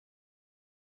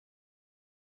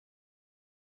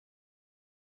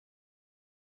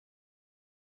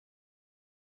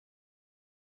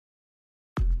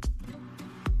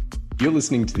You're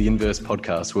listening to the Inverse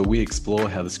podcast, where we explore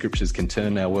how the scriptures can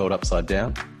turn our world upside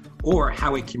down, or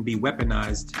how it can be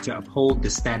weaponized to uphold the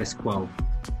status quo.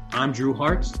 I'm Drew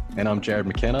Hart. And I'm Jared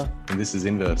McKenna, and this is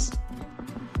Inverse.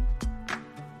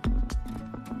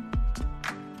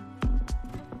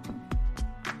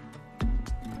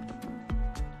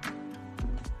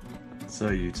 So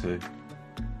you two,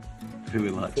 who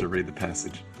would like to read the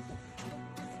passage?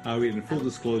 I'll read. In full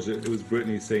disclosure, it was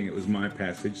Brittany saying it was my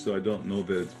passage, so I don't know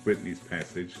that it's Brittany's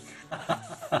passage.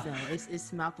 No,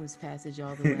 it's Malcolm's passage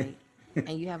all the way.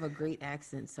 And you have a great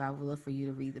accent, so I would love for you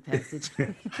to read the passage.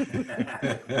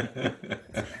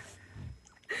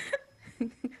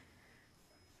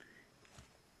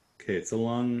 Okay,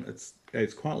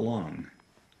 it's quite long.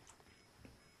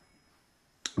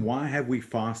 Why have we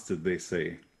fasted, they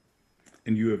say,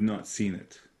 and you have not seen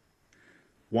it?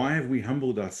 Why have we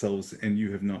humbled ourselves and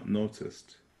you have not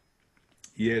noticed?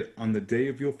 Yet on the day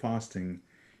of your fasting,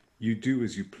 you do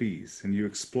as you please, and you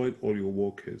exploit all your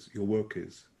workers.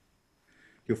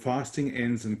 Your fasting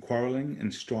ends in quarreling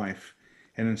and strife,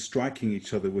 and in striking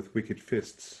each other with wicked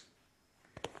fists.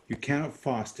 You cannot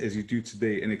fast as you do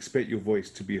today and expect your voice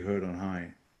to be heard on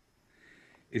high.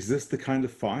 Is this the kind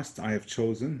of fast I have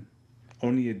chosen?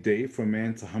 Only a day for a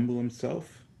man to humble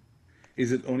himself?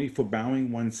 Is it only for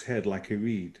bowing one's head like a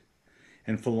reed,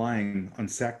 and for lying on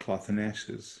sackcloth and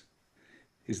ashes?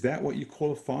 Is that what you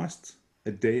call a fast,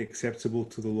 a day acceptable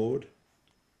to the Lord?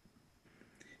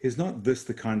 Is not this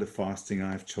the kind of fasting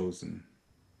I have chosen?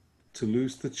 To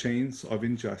loose the chains of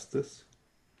injustice,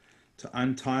 to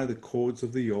untie the cords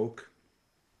of the yoke,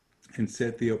 and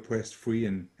set the oppressed free,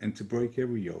 and to break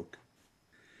every yoke?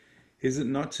 Is it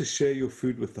not to share your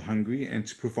food with the hungry, and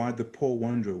to provide the poor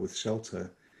wanderer with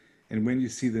shelter, and when you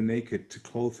see the naked, to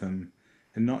clothe him,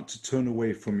 and not to turn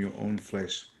away from your own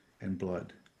flesh and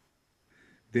blood?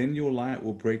 Then your light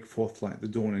will break forth like the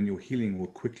dawn, and your healing will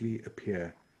quickly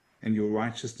appear, and your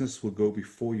righteousness will go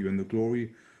before you, and the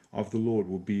glory of the Lord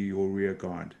will be your rear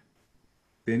guard.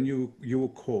 Then you will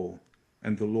call,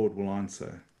 and the Lord will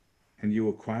answer, and you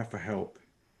will cry for help,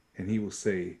 and he will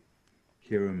say,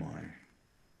 "Here am I."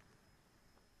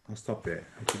 I'll stop there.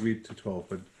 I could read to 12,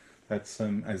 but that's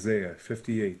Isaiah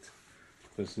 58.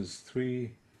 Verses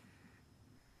 3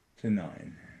 to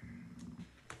 9.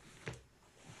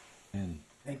 And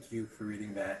Thank you for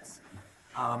reading that.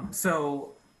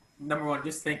 So, number one,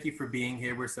 just thank you for being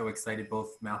here. We're so excited,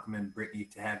 both Malcolm and Brittany,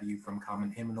 to have you from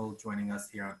Common Hymnal joining us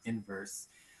here on Inverse.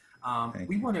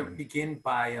 We want to begin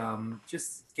by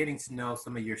just getting to know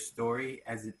some of your story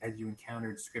as you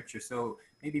encountered Scripture. So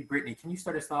maybe, Brittany, can you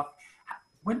start us off?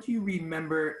 When do you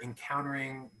remember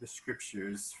encountering the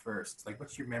Scriptures first? Like,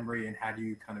 what's your memory, and how do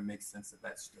you kind of make sense of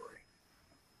that story?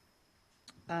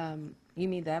 You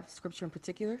mean that scripture in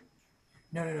particular?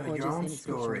 No, Or your just own any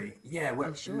story. Yeah,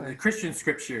 what, sure. The Christian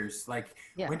Scriptures. Like,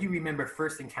 Yeah. when do you remember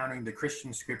first encountering the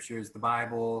Christian Scriptures, the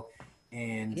Bible,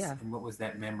 and Yeah. what was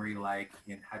that memory like,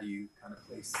 and how do you kind of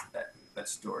place that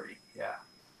story? Yeah.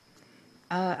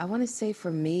 I want to say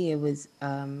for me, it was,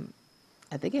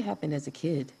 I think it happened as a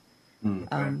kid.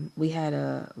 We had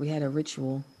a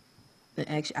ritual.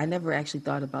 Actually, I never actually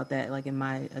thought about that, like in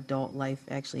my adult life,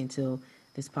 actually, until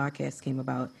this podcast came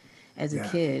about. As a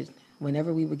kid,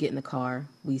 whenever we would get in the car,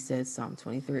 we said Psalm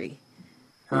 23.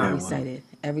 We recited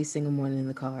every single morning in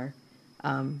the car,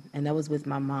 and that was with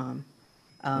my mom.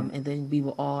 And then we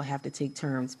would all have to take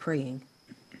turns praying.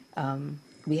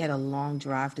 We had a long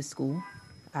drive to school.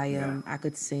 I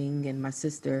could sing, and my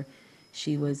sister,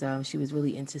 she was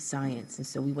really into science, and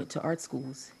so we went to art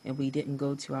schools, and we didn't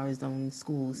go to our own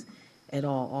schools at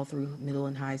all through middle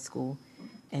and high school.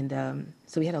 And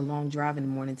so we had a long drive in the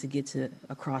morning to get to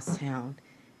across town.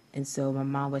 And so my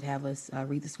mom would have us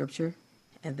read the scripture,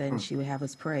 and then she would have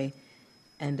us pray.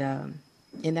 And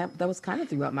that was kind of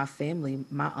throughout my family.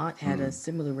 My aunt had a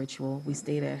similar ritual. We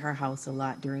stayed at her house a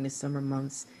lot during the summer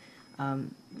months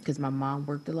because my mom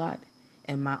worked a lot,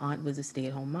 and my aunt was a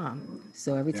stay-at-home mom.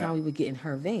 So every time we would get in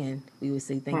her van, we would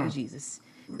say, "Thank you, Jesus.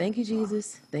 Thank you,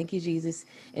 Jesus. Thank you, Jesus."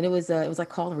 And it was like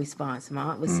call and response. My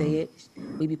aunt would say it.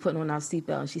 We'd be putting on our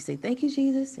seatbelt, and she'd say, "Thank you,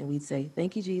 Jesus." And we'd say,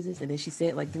 "Thank you, Jesus." And then she'd say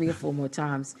it like 3 or 4 more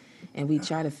times, and we'd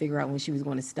try to figure out when she was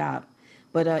going to stop.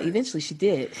 But eventually she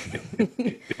did.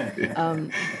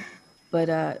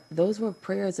 But those were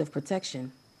prayers of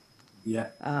protection.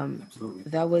 Yeah, absolutely.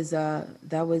 That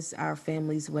was our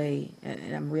family's way,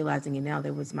 and I'm realizing it now.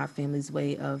 That was my family's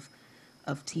way of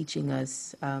teaching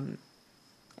us,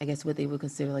 I guess, what they would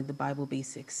consider like the Bible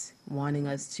basics, wanting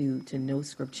us to know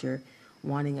Scripture,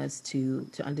 wanting us to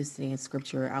understand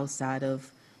Scripture outside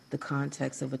of the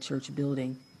context of a church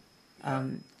building.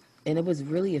 and it was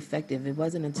really effective. It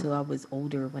wasn't until I was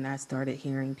older when I started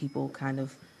hearing people kind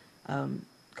of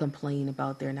complain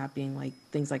about there not being like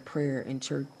things like prayer in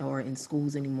church or in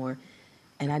schools anymore.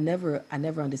 And I never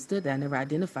understood that. I never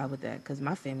identified with that because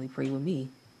my family prayed with me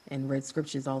and read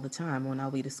scriptures all the time on our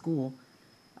way to school.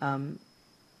 And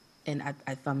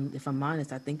if I'm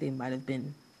honest, I think they might have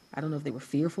been, I don't know if they were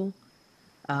fearful.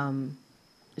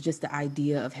 Just the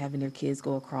idea of having their kids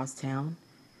go across town.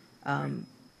 I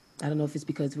don't know if it's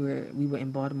because we were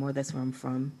in Baltimore. That's where I'm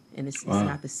from, and it's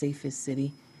not the safest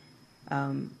city.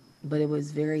 But it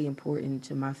was very important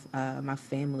to my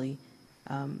family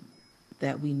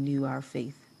that we knew our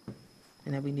faith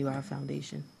and that we knew our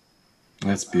foundation.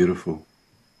 That's beautiful.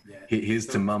 Yeah. Here's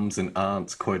to mums and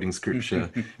aunts quoting scripture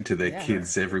to their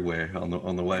kids everywhere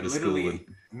on the way to school. Literally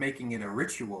making it a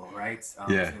ritual, right?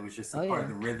 Yeah. So it was just a part of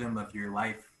the rhythm of your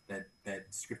life that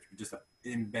scripture just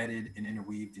embedded and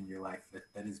interweaved in your life.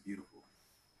 That is beautiful.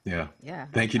 Yeah. Yeah.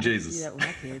 Thank you, I do Jesus. that with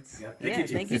my kids. Yeah,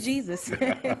 Thank you, Jesus.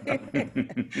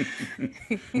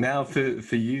 Now,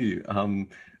 for you,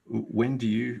 when do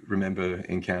you remember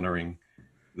encountering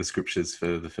the scriptures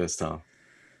for the first time?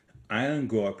 I didn't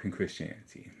grow up in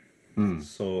Christianity,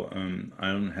 so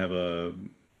I don't have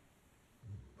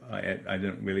I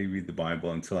didn't really read the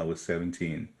Bible until I was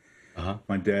 17.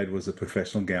 My dad was a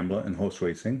professional gambler in horse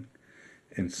racing,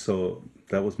 and so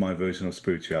that was my version of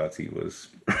spirituality, was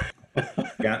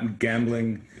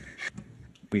gambling.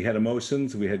 We had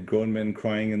emotions. We had grown men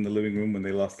crying in the living room when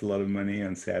they lost a lot of money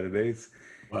on Saturdays.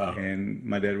 Wow. And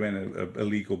my dad ran a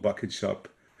legal bucket shop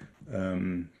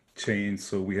chain,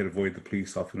 so we had to avoid the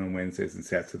police often on Wednesdays and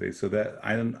Saturdays. So that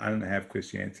I don't have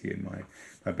Christianity in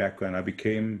my background. I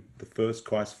became the first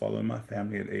Christ follower in my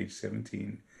family at age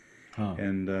 17.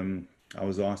 And I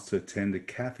was asked to attend a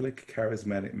Catholic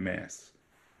charismatic mass.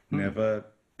 Never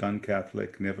done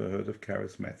Catholic, never heard of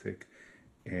charismatic,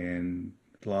 and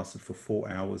it lasted for 4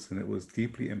 hours, and it was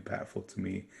deeply impactful to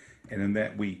me. And in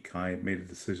that week, I made a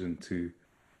decision to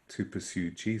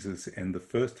pursue Jesus. And the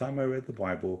first time I read the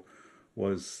Bible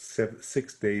was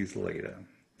 6 days later,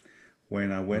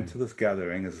 when I went to this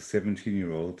gathering as a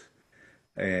 17-year-old,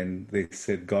 and they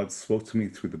said God spoke to me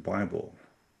through the Bible.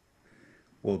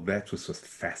 Well, that was just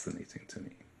fascinating to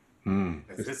me.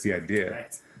 Just the idea,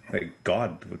 like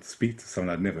God would speak to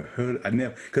someone I'd never heard.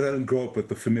 Because I didn't grow up with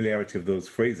the familiarity of those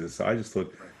phrases. So I just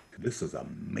thought, this is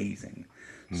amazing.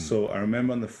 So I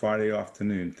remember on the Friday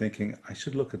afternoon thinking, I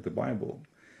should look at the Bible,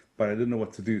 but I didn't know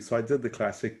what to do. So I did the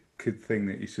classic kid thing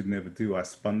that you should never do. I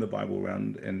spun the Bible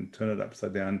around and turned it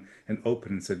upside down and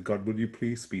opened and said, God, would you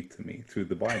please speak to me through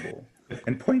the Bible?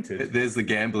 And pointed. There's the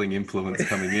gambling influence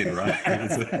coming in, right?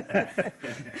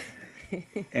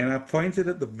 And I pointed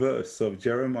at the verse of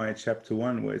Jeremiah chapter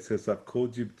 1 where it says, I've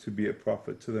called you to be a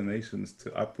prophet to the nations,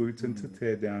 to uproot and to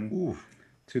tear down,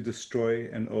 to destroy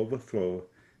and overthrow,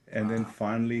 and then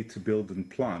finally to build and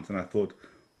plant. And I thought,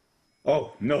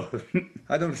 oh, no,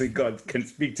 I don't think God can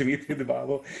speak to me through the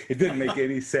Bible. It didn't make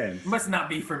any sense. Must not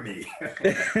be for me.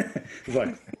 It's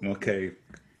like, okay,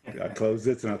 I closed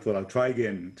it and I thought I'll try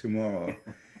again tomorrow.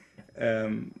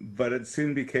 But it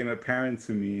soon became apparent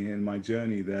to me in my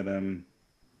journey that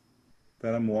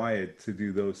I'm wired to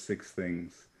do those 6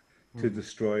 things: to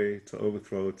destroy, to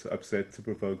overthrow, to upset, to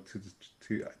provoke,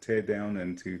 to tear down,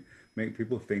 and to make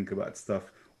people think about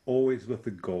stuff, always with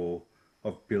the goal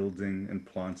of building and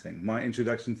planting. My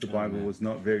introduction to the Bible was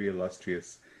not very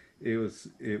illustrious. It was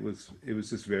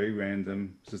just very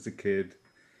random, just a kid.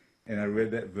 And I read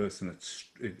that verse and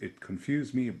it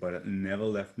confused me, but it never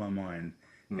left my mind.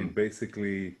 And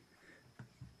basically,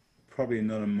 probably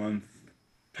not a month,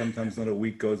 sometimes not a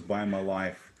week goes by in my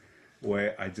life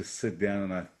where I just sit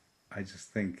down and I just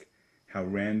think how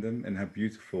random and how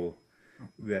beautiful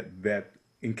that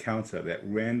encounter, that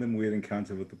random weird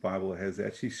encounter with the Bible has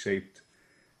actually shaped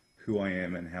who I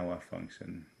am and how I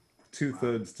function.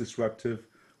 2/3 disruptive,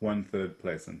 1/3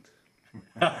 pleasant.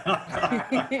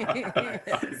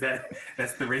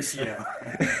 That's the ratio.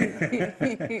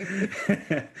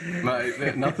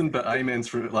 Nothing but amens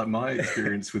for like my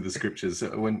experience with the scriptures.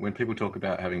 When people talk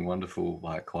about having wonderful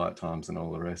like quiet times and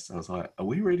all the rest, I was like, are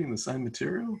we reading the same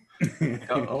material?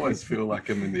 I always feel like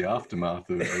I'm in the aftermath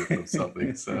of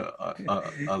something. So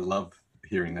I love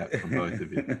hearing that from both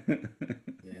of you.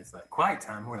 Yeah, it's like quiet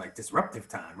time, more like disruptive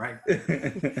time, right?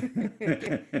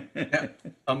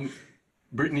 Now,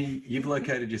 Brittany, you've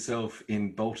located yourself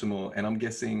in Baltimore, and I'm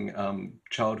guessing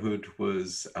childhood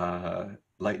was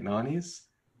late 90s?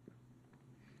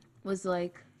 Was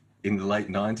like, In the late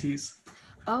 90s?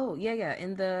 oh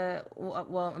yeah.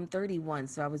 Well, I'm 31,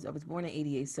 so I was born in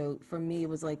 '88. So for me, it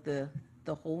was like the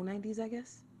whole '90s, I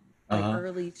guess. like Uh-huh.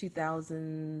 early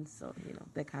 2000s, so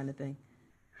that kind of thing.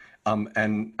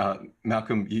 And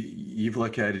Malcolm, you've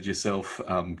located yourself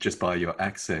just by your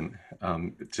accent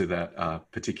to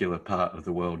that particular part of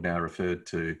the world now referred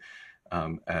to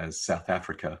as South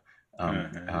Africa.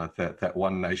 That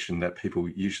one nation that people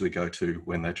usually go to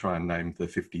when they try and name the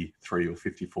 53 or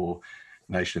 54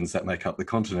 nations that make up the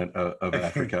continent of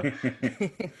Africa.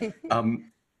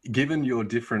 Given your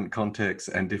different contexts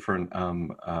and different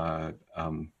on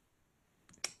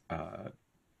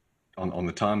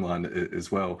the timeline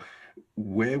as well,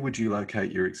 where would you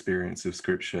locate your experience of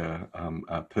scripture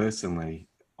personally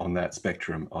on that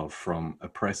spectrum of from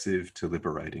oppressive to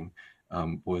liberating?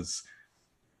 Was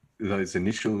those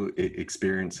initial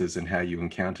experiences and how you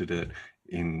encountered it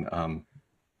in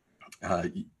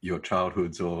your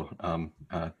childhoods or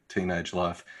teenage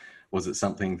life, was it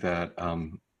something that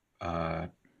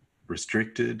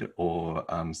restricted or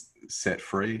set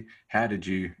free? How did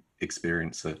you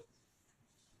experience it?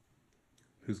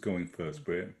 Who's going first,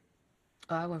 Brett?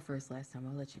 Oh, I went first last time.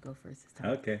 I'll let you go first this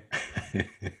time. Okay.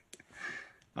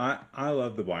 I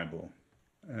love the Bible.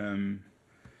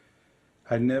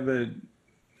 I've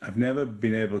never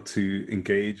been able to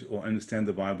engage or understand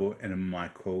the Bible in a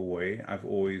micro way. I've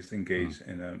always engaged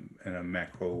in a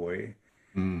macro way.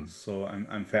 So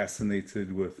I'm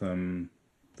fascinated with the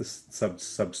sub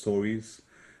stories.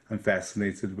 I'm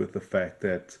fascinated with the fact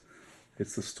that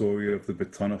it's the story of the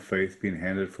baton of faith being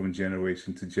handed from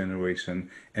generation to generation,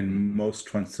 and most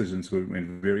transitions went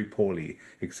very poorly,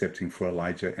 excepting for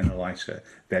Elijah and Elisha.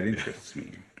 That interests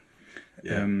me.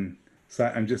 Yeah. So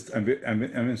I'm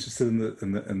interested in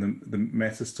the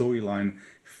meta storyline.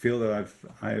 Feel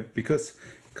that because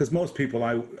most people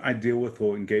I deal with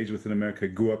or engage with in America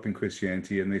grew up in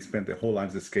Christianity, and they spent their whole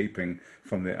lives escaping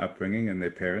from their upbringing and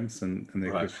their parents and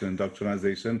their Christian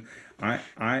indoctrination.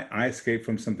 I escaped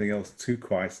from something else to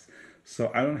Christ,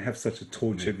 so I don't have such a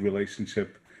tortured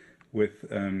relationship with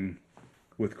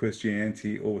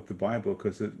Christianity or with the Bible,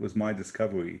 because it was my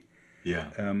discovery. Yeah.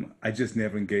 I just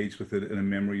never engaged with it in a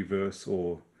memory verse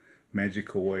or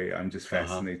magical way. I'm just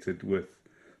fascinated with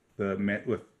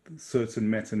with certain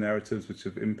meta narratives which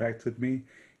have impacted me,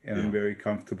 and I'm very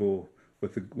comfortable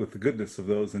with the goodness of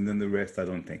those, and then the rest I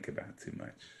don't think about too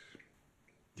much.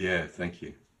 Yeah, thank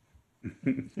you.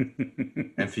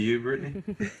 And for you, Brittany?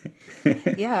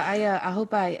 Yeah, I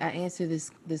hope I answer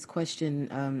this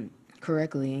question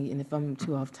correctly, and if I'm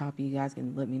too off topic, you guys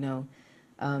can let me know.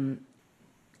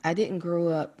 I didn't grow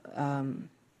up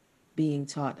being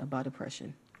taught about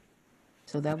oppression,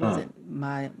 so that wasn't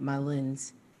my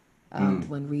lens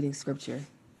when reading scripture.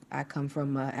 I come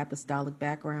from an apostolic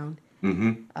background,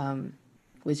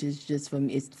 which is just for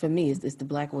me it's the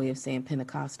black way of saying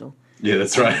Pentecostal. Yeah,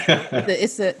 that's right.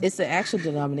 It's an actual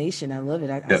denomination. I love it.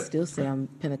 I still say I'm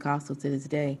Pentecostal to this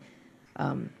day.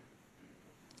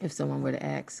 If someone were to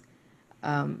ask,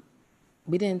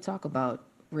 we didn't talk about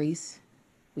race.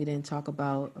 We didn't talk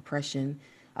about oppression.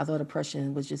 I thought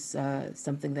oppression was just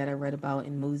something that I read about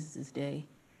in Moses' day.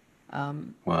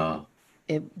 Wow.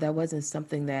 That wasn't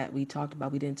something that we talked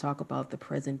about. We didn't talk about the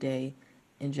present day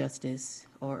injustice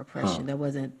or oppression. That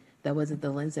wasn't the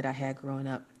lens that I had growing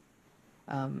up.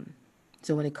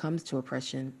 So when it comes to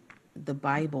oppression, the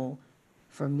Bible,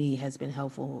 for me, has been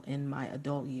helpful in my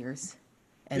adult years,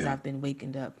 as I've been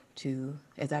awakened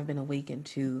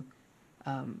to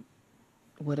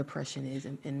what oppression is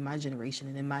in my generation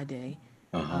and in my day.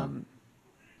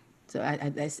 So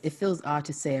it feels odd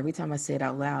to say every time I say it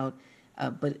out loud,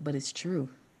 but it's true.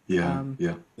 Yeah.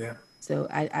 So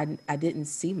I didn't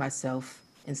see myself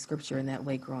in scripture in that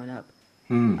way growing up.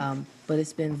 But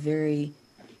it's been very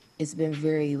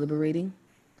liberating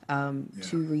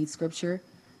to read scripture,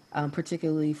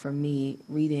 particularly for me,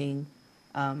 reading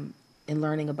and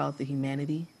learning about the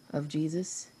humanity of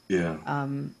Jesus.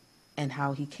 And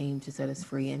how he came to set us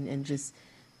free, and just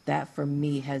that for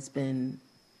me has been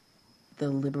the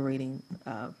liberating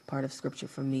part of scripture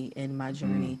for me in my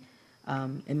journey,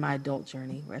 in my adult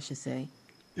journey, I should say,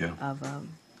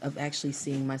 of actually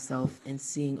seeing myself and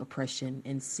seeing oppression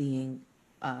and seeing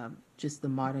just the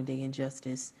modern day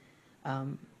injustice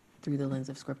through the lens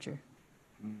of scripture.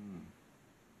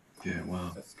 Yeah,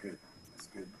 wow. That's good.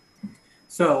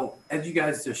 So as you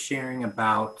guys are sharing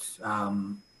about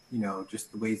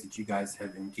just the ways that you guys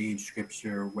have engaged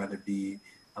scripture, whether it be,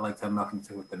 I like to have Malcolm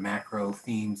talk with the macro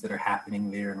themes that are happening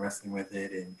there and wrestling with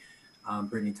it, and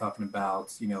Brittany talking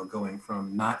about, going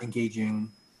from not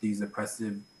engaging these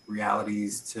oppressive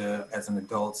realities to, as an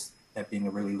adult, that being a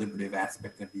really liberative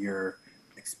aspect of your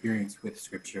experience with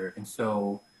scripture. And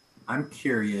so I'm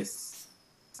curious,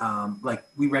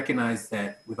 we recognize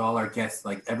that with all our guests,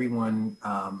 like everyone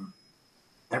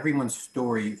everyone's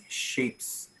story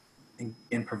shapes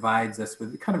and provides us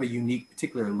with kind of a unique,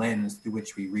 particular lens through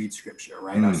which we read Scripture,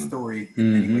 right? Our story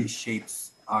in many ways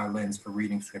shapes our lens for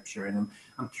reading Scripture. And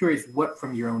I'm curious, what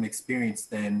from your own experience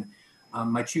then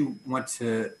might you want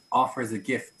to offer as a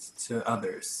gift to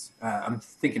others? I'm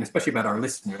thinking especially about our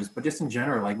listeners, but just in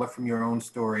general, like what from your own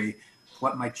story,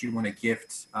 what might you want to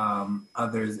gift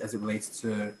others as it relates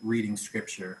to reading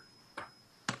Scripture?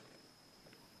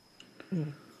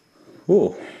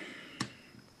 Oh.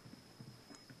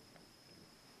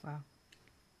 Wow.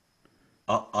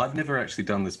 I've never actually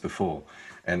done this before,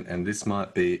 and this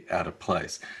might be out of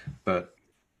place, but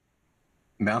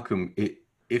Malcolm,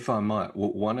 if I might,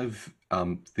 one of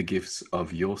the gifts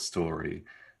of your story,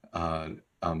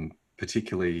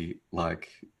 particularly like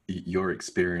your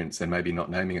experience, and maybe not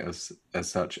naming it as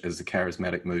such, as the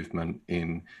charismatic movement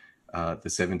in the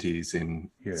 70s in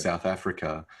South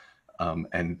Africa,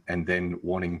 and then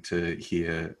wanting to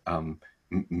hear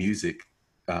music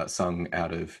sung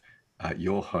out of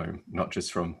your home, not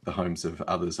just from the homes of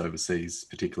others overseas,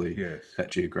 particularly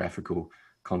that geographical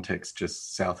context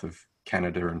just south of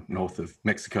Canada and north of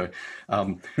Mexico,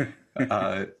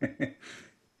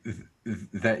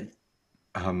 that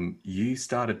you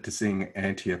started to sing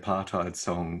anti-apartheid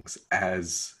songs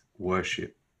as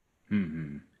worship,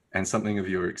 and something of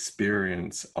your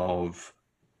experience of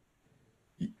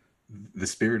the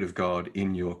Spirit of God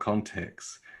in your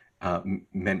context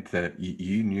meant that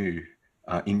you knew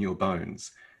in your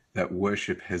bones that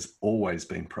worship has always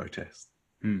been protest.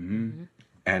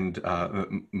 And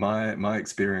my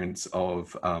experience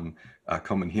of a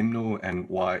common hymnal, and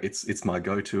why it's my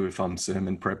go-to if I'm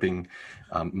sermon prepping,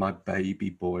 my baby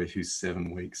boy who's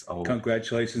 7 weeks old.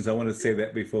 Congratulations! I want to say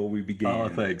that before we begin. Oh,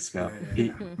 thanks, Mal.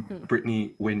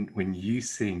 Brittany, when you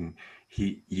sing,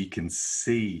 you can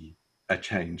see a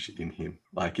change in him.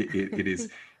 Like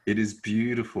it is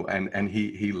beautiful, and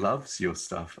he loves your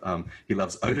stuff. He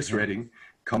loves Otis Redding,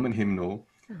 common hymnal,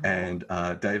 and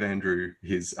Dave Andrew,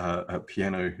 his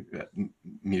piano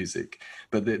music.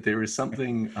 But there is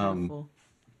something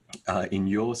in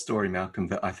your story, Malcolm,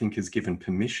 that I think has given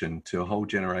permission to a whole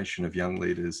generation of young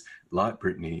leaders like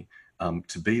Brittany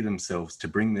to be themselves, to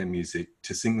bring their music,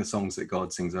 to sing the songs that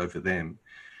God sings over them.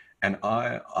 And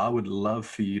I would love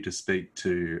for you to speak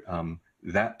to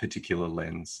that particular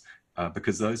lens,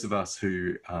 because those of us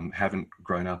who haven't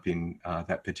grown up in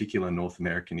that particular North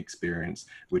American experience,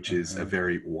 which is a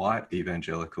very white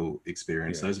evangelical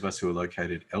experience, those of us who are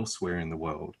located elsewhere in the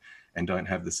world and don't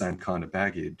have the same kind of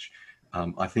baggage,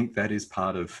 I think that is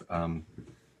part of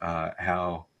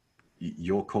how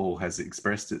your call has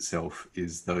expressed itself,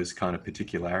 is those kind of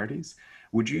particularities.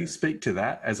 Would you speak to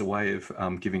that as a way of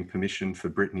giving permission for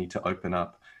Brittany to open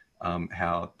up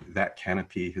how that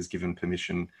canopy has given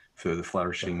permission for the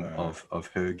flourishing of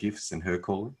her gifts and her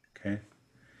calling? Okay.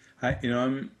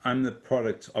 I'm the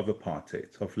product of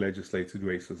apartheid, of legislated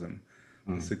racism.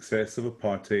 The success of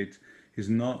apartheid is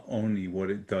not only what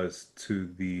it does to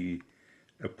the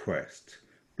oppressed,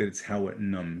 but it's how it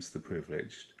numbs the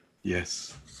privileged.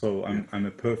 Yes. So I'm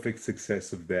a perfect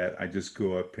success of that. I just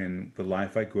grew up in, the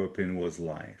life I grew up in was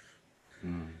life.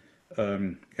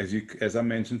 As I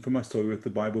mentioned from my story with the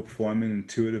Bible before, I'm an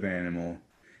intuitive animal,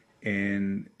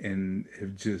 and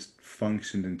have just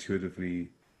functioned intuitively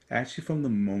actually from the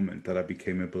moment that I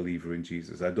became a believer in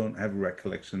Jesus. I don't have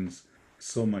recollections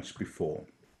so much before.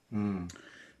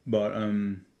 But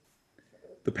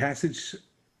the passage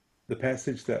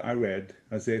that I read,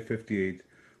 Isaiah 58,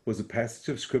 was a passage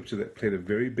of scripture that played a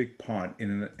very big part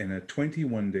in a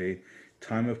 21-day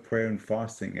time of prayer and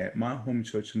fasting at my home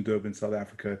church in Durban, South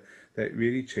Africa, that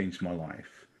really changed my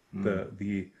life. The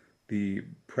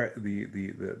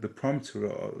prompter,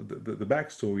 the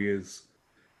backstory is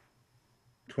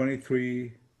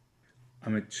 23.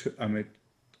 I'm a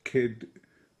kid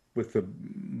with a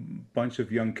bunch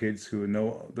of young kids who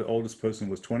know the oldest person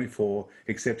was 24,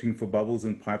 excepting for Bubbles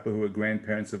and Piper, who are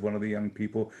grandparents of one of the young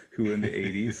people who were in the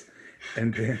 80s.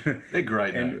 And then they're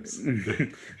great names.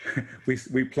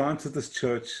 we planted this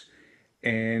church,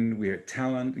 and we had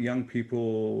talent, young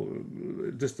people,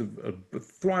 just a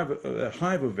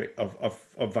hive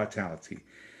of vitality.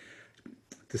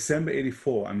 December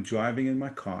 84, I'm driving in my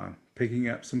car, picking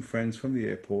up some friends from the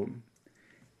airport,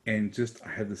 and I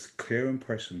had this clear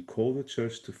impression: call the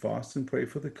church to fast and pray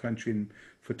for the country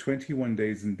for 21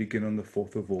 days and begin on the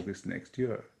 4th of August next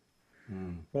year.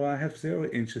 Well, I have zero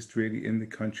interest really in the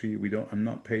country. I'm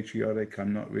not patriotic.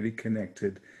 I'm not really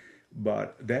connected.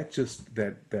 But that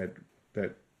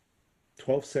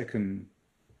 12-second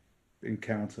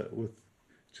encounter with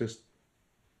just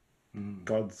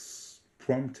God's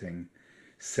prompting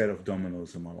set of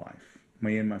dominoes in my life.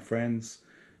 Me and my friends,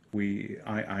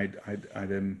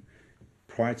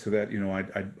 prior to that,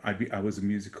 I was a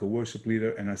musical worship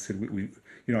leader, and I said,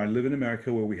 I live in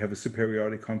America where we have a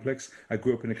superiority complex. I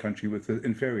grew up in a country with an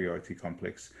inferiority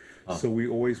complex. Oh. So we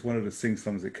always wanted to sing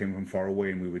songs that came from far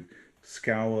away, and we would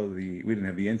scour we didn't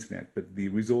have the internet, but the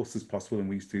resources possible, and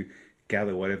we used to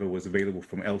gather whatever was available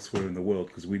from elsewhere in the world,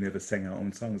 because we never sang our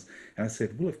own songs. And I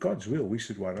said, well, if God's real, we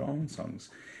should write our own songs.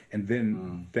 And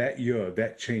then that year,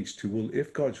 that changed to, well,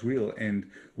 if God's real and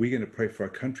we're going to pray for our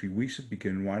country, we should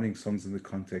begin writing songs in the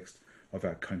context of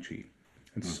our country.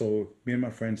 And so me and my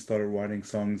friends started writing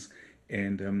songs,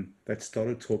 and that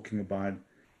started talking about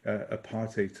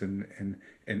apartheid and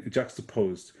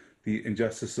juxtaposed the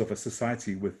injustice of a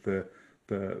society with the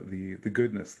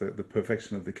goodness, the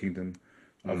perfection of the kingdom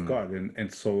of God.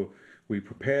 And so we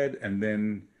prepared, and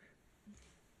then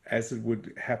as it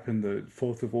would happen, the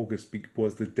 4th of August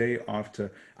was the day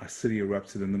after our city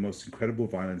erupted in the most incredible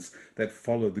violence that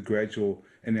followed the gradual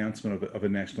announcement of a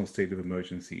national state of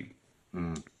emergency.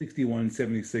 61,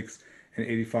 76, and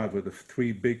 85 were the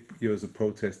 3 big years of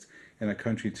protest in our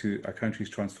country to our country's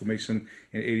transformation.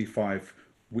 In 85,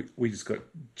 we just got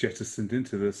jettisoned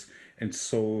into this. And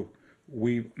so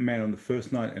we met on the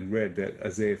first night and read that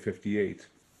Isaiah 58.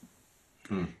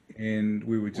 And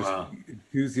we were just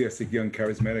enthusiastic young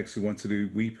charismatics who wanted to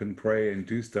weep and pray and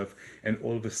do stuff. And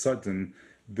all of a sudden,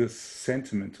 this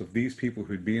sentiment of these people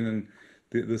who'd been in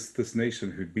this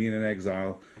nation, who'd been in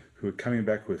exile, who were coming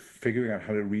back with figuring out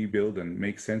how to rebuild and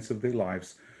make sense of their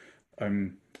lives,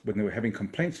 when they were having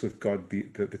complaints with God,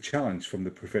 the challenge from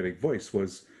the prophetic voice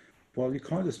was, well, you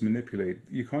can't just manipulate,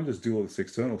 you can't just do all this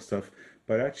external stuff,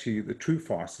 but actually the true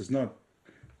fast is not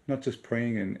just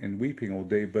praying and weeping all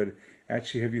day, but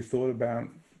actually, have you thought about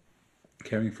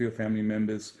caring for your family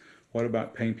members? What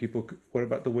about paying people? What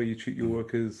about the way you treat your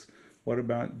workers? What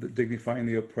about dignifying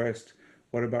the oppressed?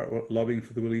 What about lobbying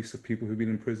for the release of people who've been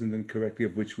imprisoned incorrectly,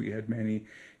 of which we had many?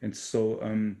 And so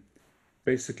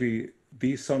basically,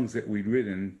 these songs that we'd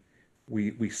written,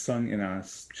 we sung in our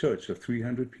church of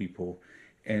 300 people.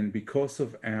 And because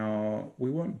of we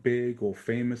weren't big or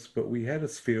famous, but we had a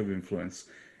sphere of influence.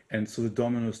 And so the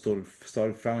dominoes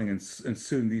started falling, and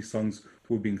soon these songs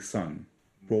were being sung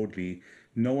broadly.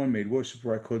 No one made worship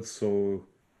records, so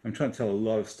I'm trying to tell a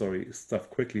lot of stuff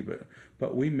quickly,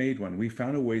 but we made one. We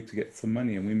found a way to get some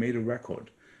money, and we made a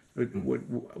record. It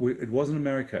wasn't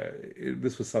America.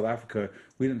 This was South Africa.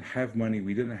 We didn't have money.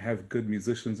 We didn't have good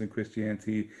musicians in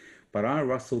Christianity. But I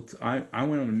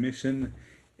went on a mission,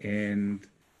 and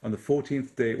on the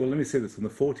 14th day, well, let me say this, on the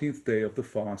 14th day of the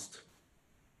fast,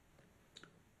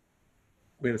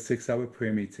 we had a 6-hour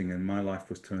prayer meeting, and my life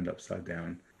was turned upside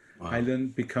down. Wow. I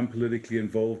didn't become politically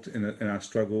involved in our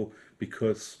struggle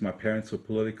because my parents were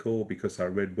political, because I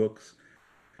read books.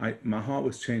 My heart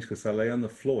was changed because I lay on the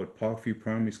floor at Parkview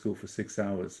Primary School for 6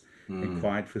 hours and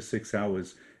cried for 6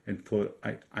 hours and thought,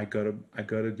 I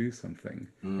gotta do something.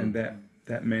 And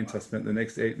that meant I spent the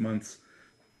next 8 months,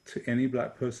 to any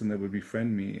black person that would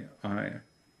befriend me,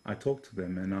 I talked to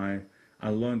them, and I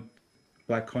learned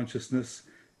black consciousness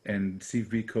and Steve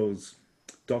Biko's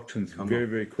doctrines very,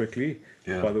 very quickly.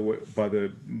 By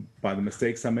the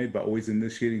mistakes I made, by always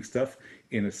initiating stuff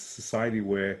in a society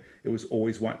where it was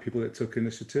always white people that took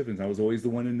initiative, and I was always the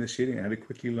one initiating. I had to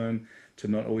quickly learn to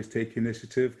not always take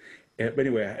initiative. But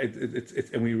anyway,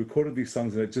 and we recorded these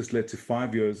songs, and it just led to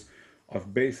 5 years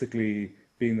of basically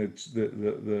being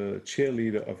the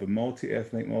cheerleader of a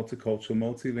multi-ethnic, multicultural,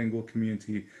 multilingual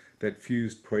community that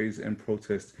fused praise and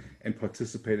protest and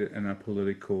participated in our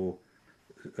political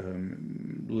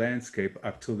landscape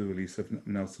up till the release of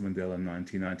Nelson Mandela in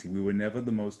 1990. We were never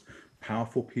the most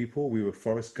powerful people. We were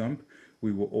Forrest Gump.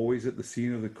 We were always at the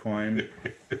scene of the crime.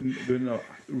 Don't know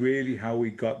really how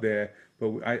we got there,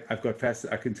 but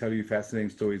I can tell you fascinating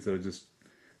stories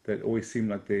that always seem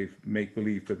like they make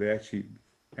believe, but they're actually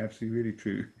absolutely really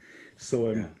true.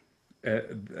 So,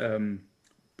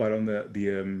 but on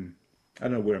the I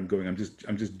don't know where I'm going. I'm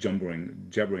just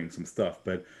jabbering some stuff.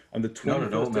 But on the 21st, not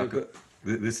at all, Malcolm.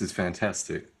 This is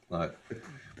fantastic. Like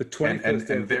the 21st,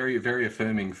 and very, very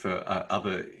affirming for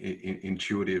other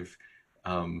intuitive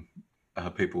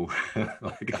people.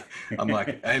 I'm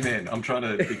like, amen. I'm trying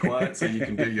to be quiet so you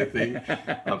can do your thing,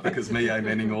 because me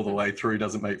amening all the way through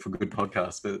doesn't make for good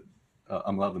podcasts. But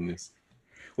I'm loving this.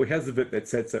 Well, here's the bit that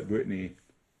sets up Brittany.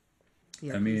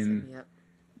 Yep, I mean.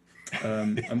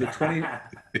 On the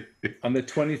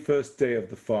 21st day of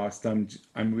the fast, I'm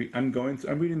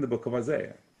reading the book of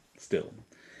Isaiah still,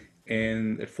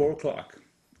 and at 4:00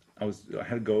 I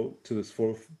had to go to this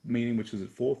fourth meeting, which was at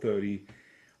 4:30.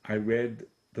 I read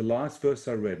the last verse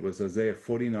I read was Isaiah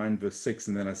 49 verse 6,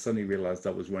 and then I suddenly realized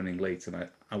I was running late, and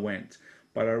I went.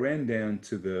 But I ran down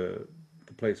to the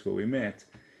place where we met,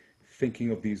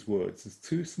 thinking of these words: it's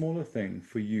too small a thing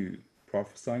for you,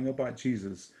 prophesying about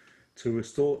Jesus, to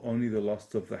restore only the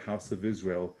lost of the house of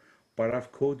Israel, but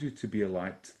I've called you to be a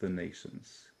light to the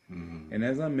nations. And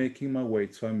as I'm making my way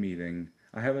to our meeting,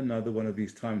 I have another one of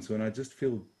these times when I just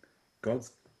feel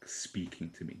God's speaking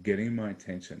to me, getting my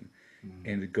attention.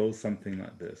 And it goes something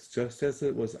like this: just as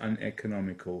it was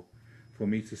uneconomical for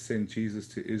me to send Jesus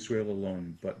to Israel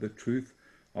alone, but the truth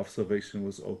of salvation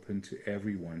was open to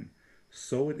everyone,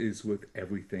 so it is with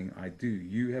everything I do.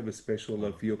 You have a special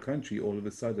love for your country all of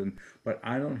a sudden, but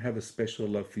I don't have a special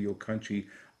love for your country.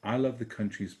 I love the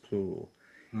countries plural.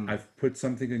 I've put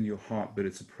something in your heart, but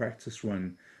it's a practice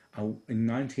run. In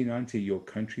 1990, your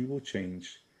country will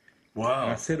change. Wow.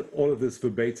 And I said all of this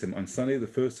verbatim. On Sunday, the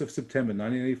 1st of September,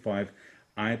 1985,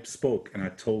 I spoke and I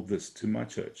told this to my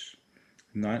church.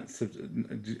 In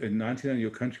 1990,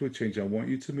 your country will change. I want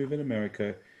you to move in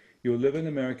America. You'll live in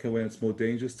America when it's more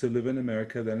dangerous to live in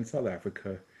America than in South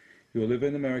Africa. You'll live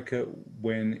in America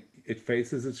when it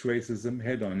faces its racism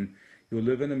head on. You'll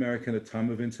live in America in a time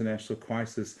of international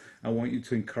crisis. I want you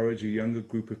to encourage a younger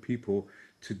group of people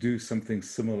to do something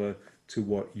similar to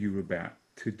what you're about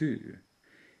to do.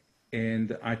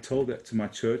 And I told that to my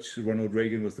church. Ronald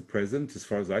Reagan was the president. As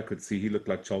far as I could see, he looked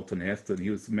like Charlton Heston.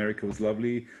 America was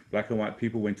lovely. Black and white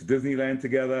people went to Disneyland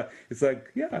together. It's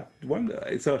like, yeah,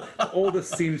 wonder. So all this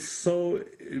seems so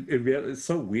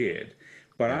weird.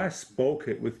 But I spoke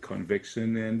it with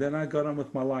conviction, and then I got on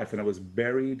with my life, and I was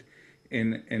buried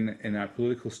in our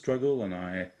political struggle, and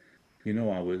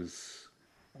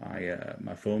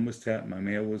my phone was tapped, my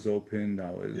mail was opened,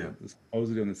 I was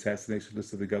supposedly on the assassination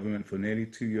list of the government for nearly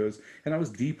 2 years, and I was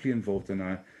deeply involved in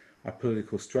our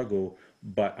political struggle.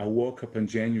 But I woke up on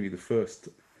January the 1st,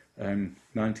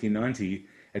 1990,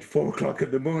 at 4 o'clock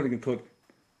in the morning and thought,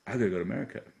 I gotta go to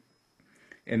America.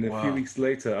 And a few weeks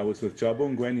later, I was with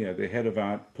Jabu Ngwenya, the head of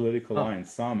our political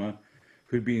alliance, SAMA,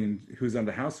 who's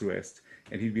under house arrest,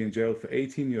 and he'd been in jail for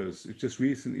 18 years. It just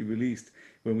recently released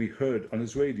when we heard on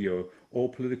his radio, all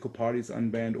political parties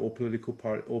unbanned, all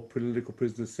political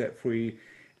prisoners set free.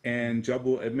 And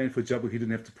it meant for Jabu, he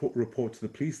didn't have to report to the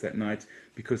police that night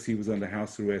because he was under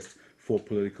house arrest for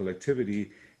political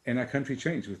activity. And our country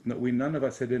changed. None of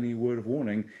us had any word of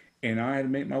warning. And I had to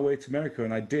make my way to America,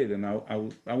 and I did. And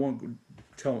I won't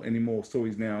tell any more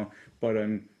stories now, but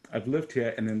I've lived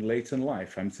here, and then late in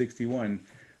life, I'm 61,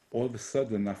 all of a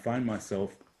sudden I find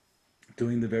myself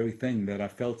doing the very thing that I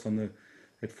felt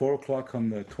at 4 o'clock on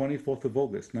the 24th of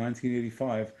August,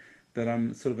 1985, that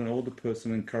I'm sort of an older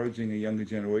person encouraging a younger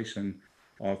generation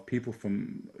of people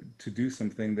to do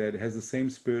something that has the same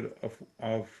spirit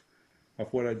of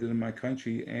what I did in my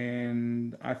country.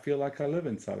 And I feel like I live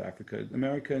in South Africa.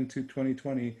 America in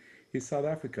 2020 is South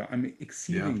Africa. I'm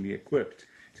exceedingly equipped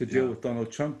to deal with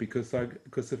Donald Trump because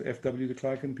of F.W. de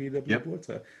Klerk and P.W.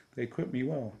 Botha. They equipped me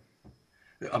well.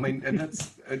 I mean, and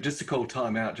that's just to call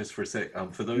time out just for a sec.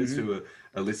 For those who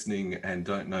are listening and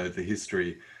don't know the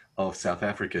history of South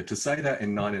Africa, to say that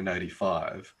in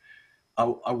 1985,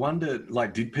 I wonder,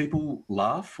 did people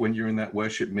laugh when you're in that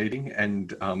worship meeting?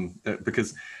 And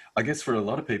because I guess for a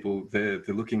lot of people, they're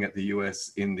looking at the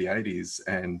US in the 80s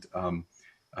and,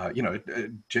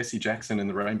 Jesse Jackson and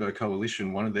the Rainbow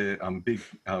Coalition, one of their big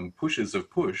pushes of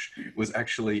push was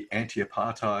actually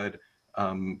anti-apartheid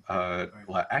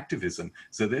activism.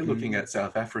 So they're looking at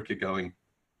South Africa going,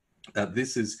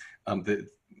 this is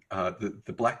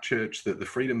the Black Church, that the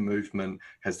freedom movement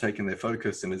has taken their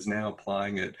focus and is now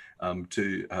applying it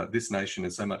to this nation,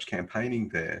 and so much campaigning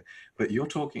there. But you're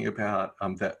talking about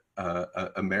that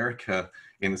America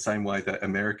in the same way that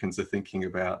Americans are thinking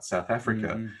about South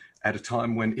Africa at a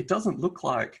time when it doesn't look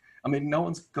like, no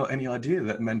one's got any idea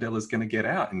that Mandela's going to get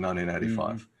out in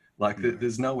 1985.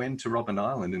 There's no end to Robben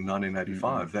Island in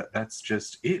 1985. That's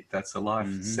just it. That's a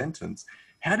life sentence.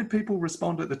 How did people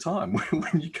respond at the time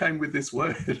when you came with this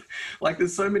word?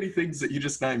 There's so many things that you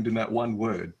just named in that one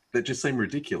word that just seem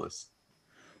ridiculous.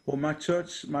 Well,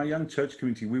 my young church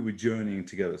community, we were journeying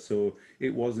together. So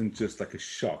it wasn't just like a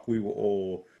shock. We were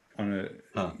all we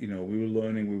were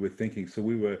learning, we were thinking. So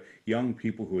we were young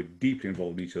people who were deeply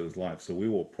involved in each other's lives. So we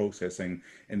were all processing.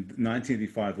 And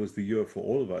 1985 was the year for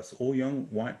all of us, all young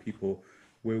white people,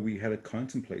 where we had to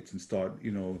contemplate and start,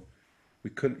 we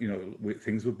couldn't,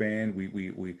 things were banned. We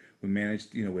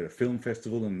managed, we had a film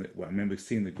festival, and I remember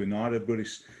seeing the Granada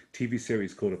British TV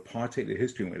series called Apartheid: The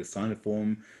History, and we had to sign a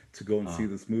form to go and see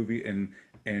this movie, and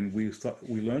we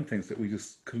learned things that we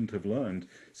just couldn't have learned.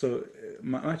 So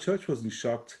my church wasn't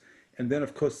shocked, and then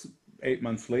of course 8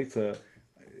 months later,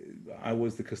 I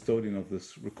was the custodian of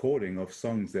this recording of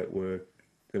songs that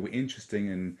They were interesting,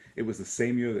 and it was the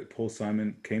same year that Paul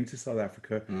Simon came to South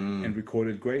Africa and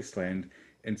recorded Graceland,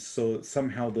 and so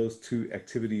somehow those two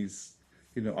activities,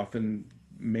 often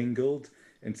mingled,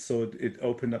 and so it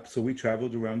opened up. So we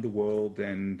traveled around the world,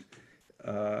 and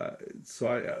so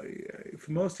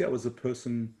for mostly I was a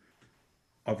person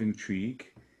of intrigue,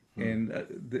 and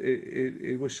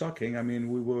it was shocking. I mean,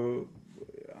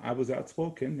 I was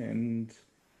outspoken, and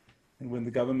when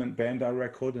the government banned our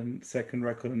record and second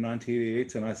record in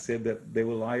 1988, and I said that they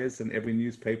were liars, and every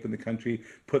newspaper in the country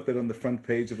put that on the front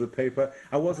page of the paper,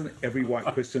 I wasn't every white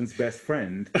Christian's best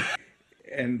friend.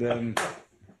 And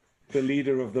the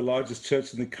leader of the largest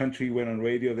church in the country went on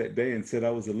radio that day and said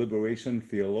I was a liberation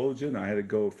theologian. I had to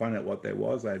go find out what that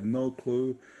was. I had no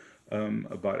clue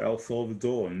about El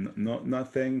Salvador,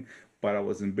 nothing, but I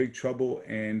was in big trouble.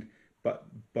 And but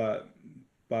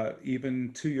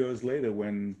even 2 years later,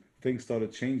 when things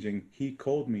started changing, he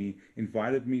called me,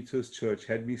 invited me to his church,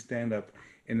 had me stand up,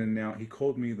 and then now he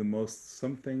called me the most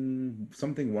something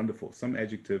wonderful, some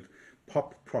adjective,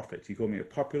 pop prophet. He called me a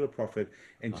popular prophet,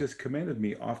 and just commended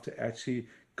me after actually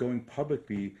going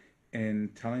publicly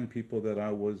and telling people that I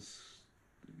was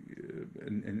a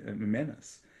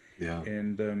menace. Yeah.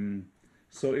 And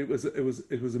so it was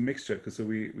a mixture, because so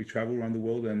we traveled around the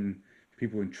world, and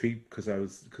people were intrigued because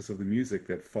of the music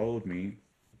that followed me.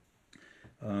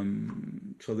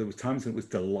 So there was times when it was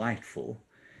delightful,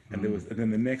 and and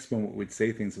then the next moment we'd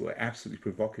say things that were absolutely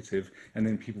provocative, and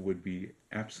then people would be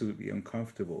absolutely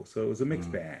uncomfortable. So it was a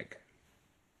mixed bag.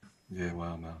 Yeah,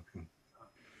 wow, Malcolm.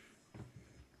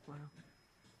 Wow.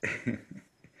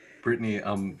 Brittany,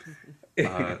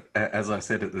 as I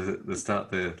said at the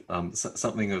start there,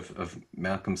 something of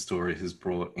Malcolm's story has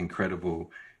brought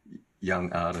incredible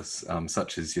young artists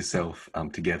such as yourself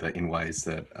together in ways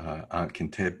that aren't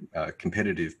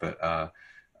competitive, but are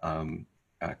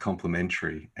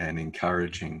complementary and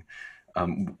encouraging.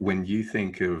 When you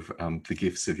think of the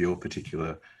gifts of your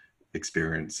particular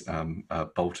experience,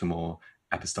 Baltimore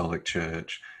Apostolic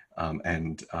Church,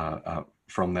 and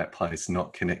from that place,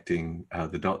 not connecting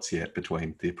the dots yet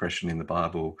between the oppression in the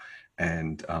Bible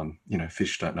and,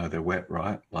 fish don't know they're wet,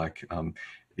 right? Like,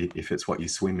 if it's what you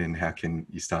swim in, how can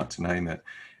you start to name it?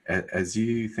 As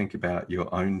you think about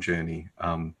your own journey,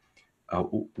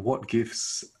 what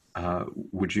gifts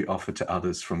would you offer to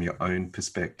others from your own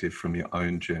perspective, from your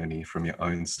own journey, from your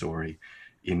own story,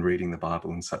 in reading the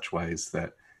Bible in such ways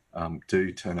that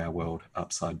do turn our world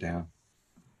upside down?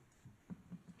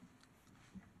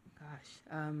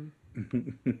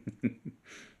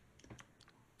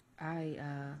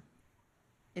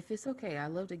 If it's okay,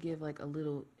 I'd love to give like a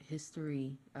little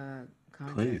history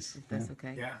context, Please, if that's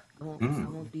okay. Yeah. I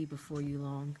won't be before you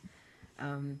long.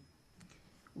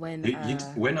 When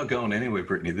we're not going anywhere,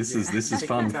 Brittany. This is Take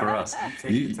fun your for time. us.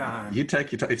 Take your time. You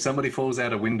take your time. If somebody falls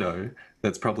out a window,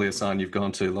 that's probably a sign you've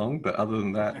gone too long. But other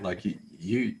than that, like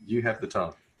you have the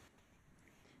time.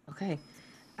 Okay,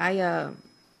 I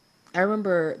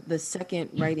remember the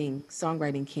second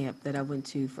songwriting camp that I went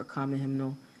to for Common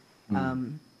Hymnal.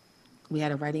 We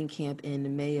had a writing camp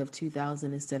in May of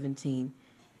 2017,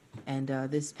 and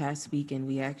this past weekend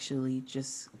we actually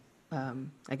just,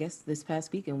 I guess this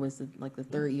past weekend was the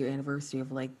 3rd year anniversary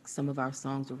of like some of our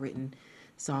songs were written,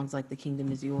 songs like "The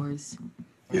Kingdom Is Yours."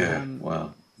 Yeah,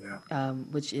 wow. Yeah.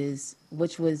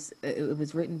 It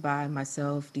was written by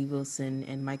myself, Dee Wilson,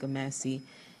 and Micah Massey,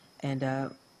 and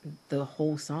the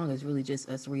whole song is really just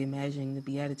us reimagining the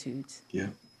Beatitudes.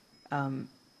 Yeah.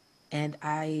 And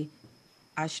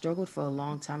I struggled for a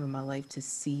long time in my life to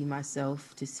see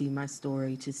myself, to see my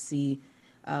story, to see,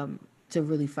 to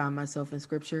really find myself in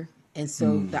Scripture. And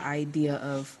so the idea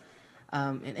of,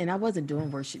 and I wasn't doing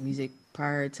worship music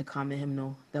prior to Common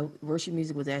Hymnal. The worship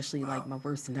music was actually like my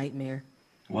worst nightmare.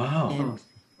 Wow. And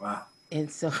Wow. and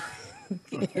so,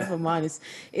 if I'm honest,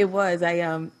 it was.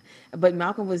 But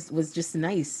Malcolm was just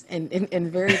nice and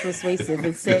very persuasive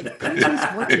and said, "Come to this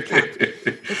working camp.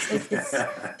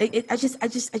 I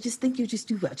just think you just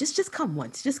do well. Just come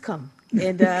once. Just come."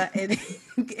 And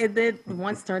then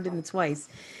once turned into twice,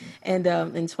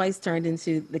 and twice turned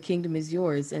into "The Kingdom Is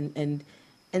Yours." And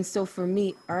so for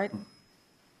me, art,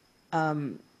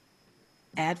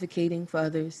 advocating for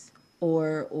others,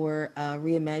 or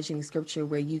reimagining Scripture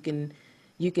where you can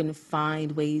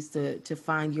find ways to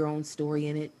find your own story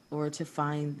in it, or to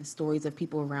find the stories of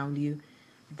people around you.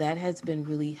 That has been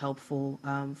really helpful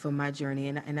for my journey.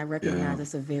 And I recognize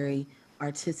it's a very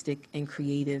artistic and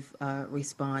creative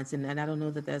response. And I don't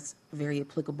know that that's very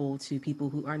applicable to people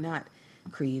who are not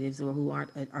creatives or who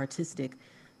aren't artistic.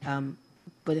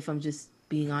 But if I'm just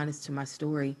being honest to my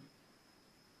story,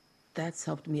 that's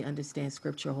helped me understand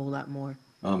Scripture a whole lot more.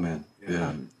 Oh man.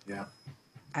 Yeah. Yeah.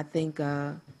 I think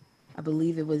I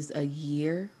believe it was a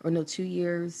year or no 2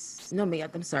 years. No,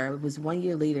 I'm sorry. It was 1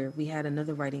 year later. We had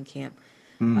another writing camp,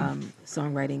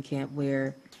 songwriting camp,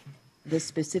 where the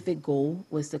specific goal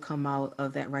was to come out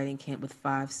of that writing camp with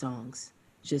 5 songs,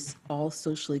 just all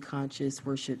socially conscious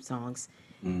worship songs,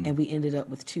 and we ended up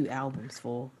with 2 albums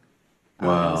full. It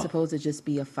was Wow. supposed to just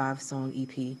be a 5-song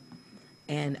EP,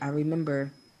 and I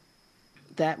remember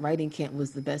that writing camp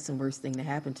was the best and worst thing that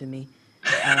happened to me.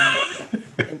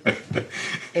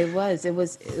 It was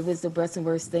the best and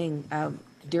worst thing.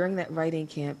 During that writing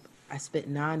camp, I spent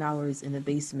 9 hours in the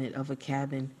basement of a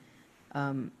cabin,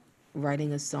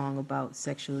 writing a song about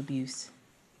sexual abuse.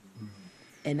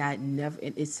 And I never,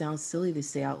 it sounds silly to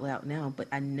say out loud now, but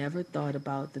I never thought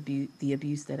about the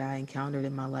abuse that I encountered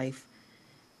in my life,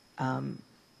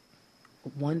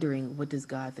 wondering, what does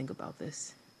God think about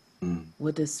this?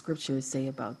 What does scripture say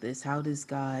about this? How does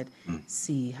God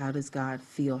see? How does God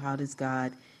feel? How does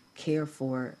God care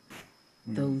for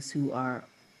those who are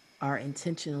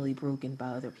intentionally broken by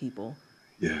other people?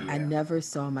 Yeah. I never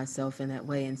saw myself in that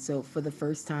way. And so for the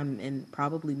first time in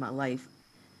probably my life,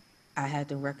 I had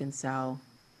to reconcile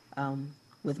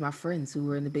with my friends who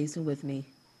were in the basement with me.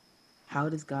 How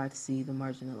does God see the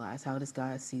marginalized? How does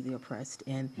God see the oppressed?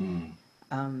 And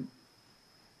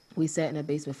we sat in a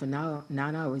basement for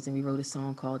 9 hours and we wrote a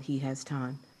song called He Has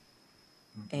Time.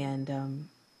 And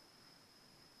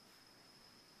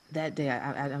that day,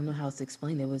 I don't know how else to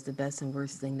explain it. It was the best and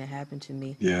worst thing that happened to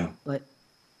me. Yeah. But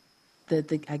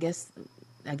I guess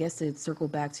to circle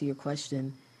back to your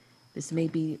question, this may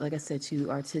be, like I said, too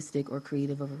artistic or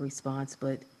creative of a response,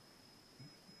 but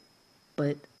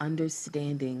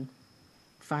understanding,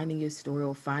 finding your story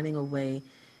or finding a way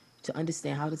to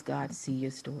understand how does God see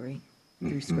your story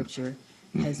through scripture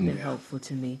has been helpful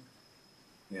to me.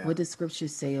 Yeah. What does scripture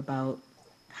say about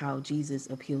how Jesus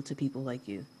appealed to people like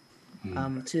you?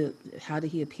 To how did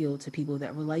he appeal to people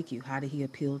that were like you? How did he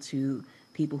appeal to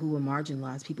people who were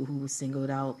marginalized, people who were singled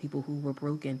out, people who were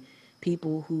broken,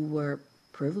 people who were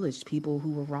privileged, people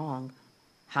who were wrong?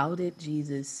 How did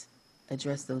Jesus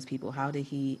address those people? How did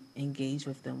he engage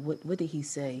with them? What did he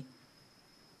say?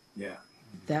 Yeah.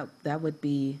 That was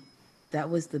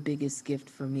the biggest gift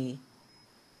for me,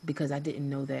 because I didn't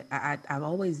know that. I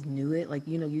always knew it. Like,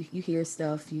 you hear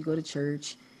stuff, you go to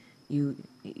church, you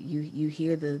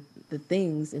hear the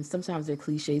things, and sometimes they're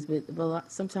cliches,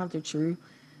 but sometimes they're true.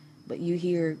 But you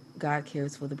hear God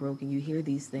cares for the broken. You hear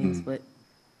these things, but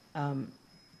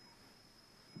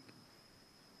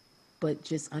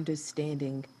just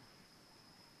understanding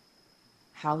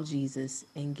how Jesus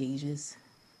engages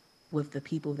with the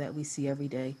people that we see every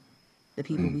day, the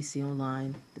people we see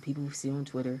online, the people we see on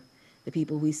Twitter, the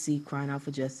people we see crying out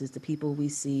for justice, the people we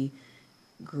see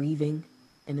grieving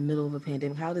in the middle of a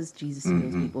pandemic. How does Jesus see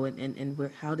those people,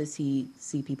 and how does he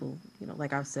see people,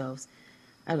 like ourselves?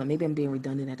 I don't know, maybe I'm being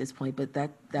redundant at this point, but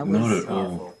that Not was at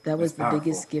all. that was That's the powerful.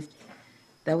 biggest gift.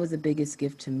 That was the biggest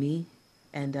gift to me,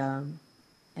 and I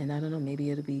don't know, maybe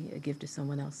it'll be a gift to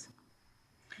someone else.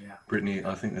 Yeah. Brittany,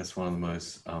 I think that's one of the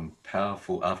most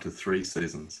powerful, after 3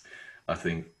 seasons, I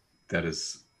think that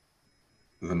is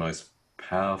the most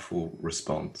powerful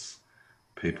response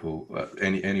people,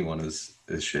 anyone has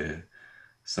shared.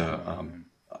 So,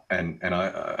 and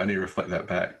I only reflect that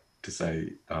back to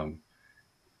say,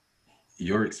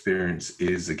 your experience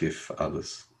is a gift for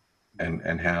others,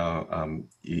 and how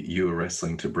you are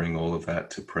wrestling to bring all of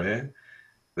that to prayer.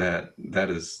 That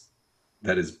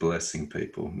is blessing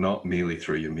people, not merely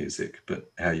through your music,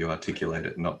 but how you articulate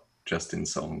it, not just in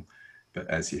song, but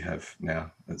as you have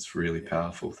now. It's really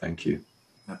powerful. Thank you.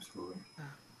 Absolutely.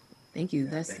 Thank you.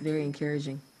 That's thank very you.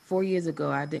 encouraging. 4 years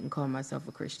ago, I didn't call myself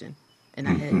a Christian, and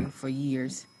I hadn't for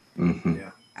years.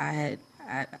 Yeah.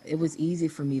 It was easy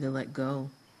for me to let go.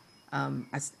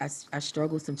 I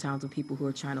struggle sometimes with people who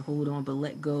are trying to hold on but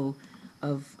let go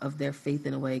of their faith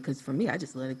in a way. Because for me, I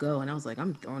just let it go, and I was like,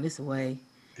 I'm throwing this away.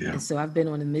 Yeah. And so I've been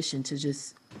on a mission to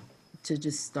just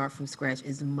start from scratch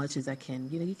as much as I can.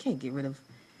 You can't get rid of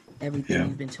everything Yeah.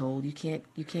 you've been told. You can't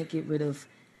get rid of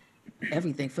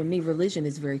everything. For me, religion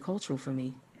is very cultural for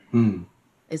me.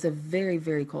 It's a very,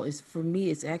 very for me,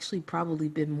 it's actually probably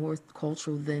been more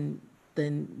cultural than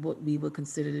what we would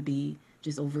consider to be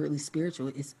just overtly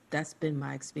spiritual. That's been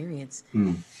my experience.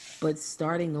 But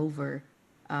starting over,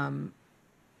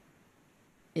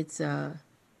 it's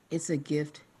a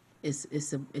gift.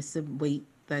 It's a weight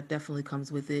that definitely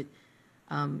comes with it.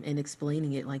 And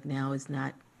explaining it like now is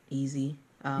not easy.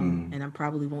 And I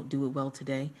probably won't do it well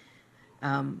today.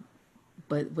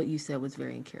 But what you said was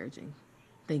very encouraging.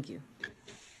 Thank you.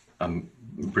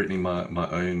 Brittany, my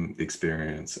own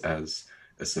experience as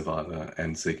a survivor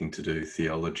and seeking to do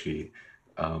theology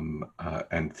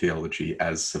and theology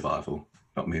as survival,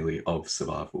 not merely of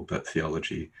survival, but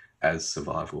theology as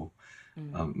survival.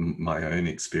 My own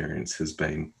experience has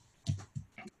been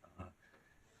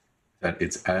that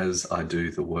it's as I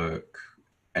do the work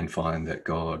and find that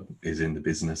God is in the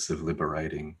business of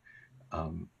liberating,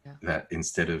 that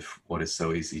instead of what is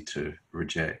so easy to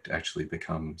reject actually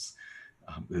becomes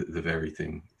the very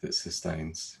thing that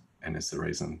sustains and is the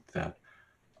reason that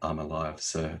I'm alive.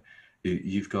 So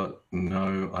you've got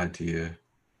no idea.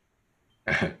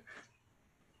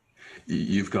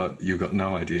 You've got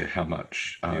no idea how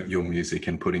much your music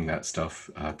and putting that stuff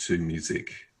to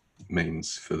music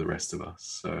means for the rest of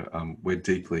us. So we're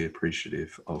deeply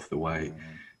appreciative of the way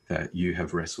that you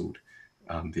have wrestled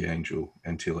the angel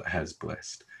until it has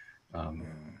blessed.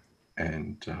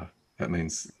 And that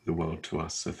means the world to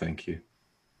us. So thank you.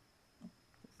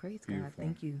 Praise God.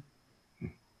 Thank you.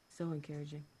 So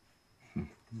encouraging.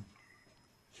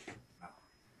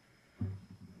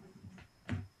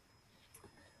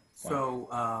 So,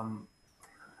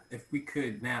 if we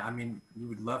could now, I mean, we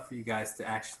would love for you guys to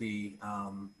actually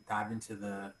dive into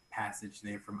the passage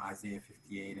there from Isaiah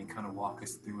 58 and kind of walk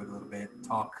us through it a little bit,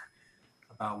 talk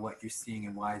about what you're seeing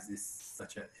and why is this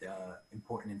such a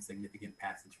important and significant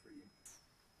passage for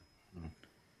you?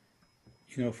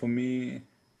 You know, for me,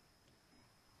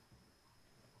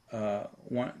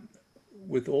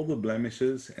 with all the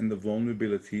blemishes and the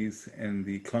vulnerabilities and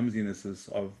the clumsinesses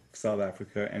of South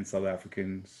Africa and South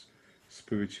Africans'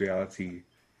 spirituality,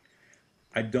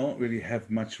 I don't really have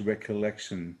much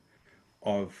recollection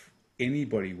of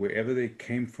anybody, wherever they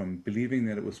came from, believing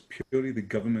that it was purely the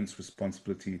government's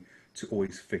responsibility to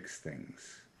always fix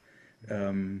things.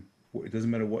 It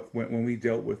doesn't matter what, when we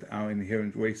dealt with our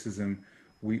inherent racism,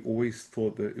 we always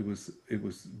thought that it was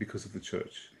because of the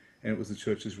church, and it was the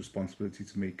church's responsibility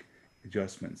to make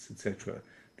adjustments, etc.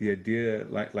 The idea,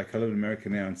 like I live in America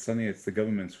now, and suddenly it's the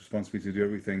government's responsibility to do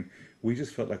everything. We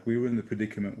just felt like we were in the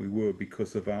predicament we were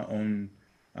because of our own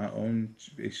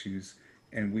issues,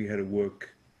 and we had to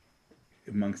work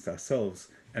amongst ourselves,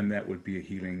 and that would be a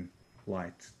healing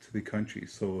light to the country.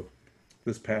 So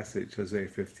this passage, Isaiah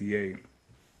 58,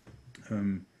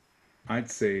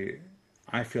 I'd say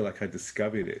I feel like I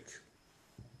discovered it,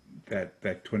 that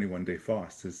 21-day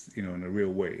fast, is, you know, in a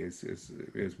real way,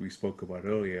 as we spoke about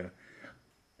earlier.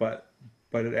 But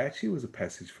it actually was a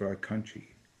passage for our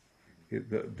country.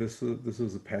 This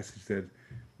was a passage that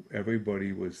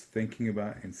everybody was thinking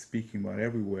about and speaking about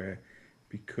everywhere,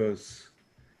 because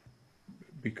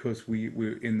we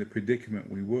were in the predicament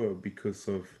we were because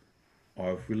of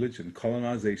religion.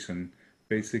 Colonization,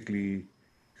 basically,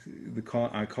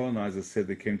 our colonizers said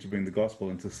they came to bring the gospel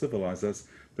and to civilize us,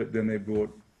 but then they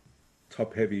brought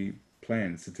top-heavy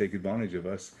plans to take advantage of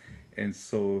us. And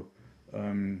so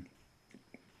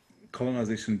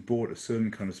colonization brought a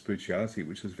certain kind of spirituality,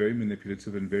 which was very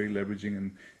manipulative and very leveraging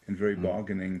and very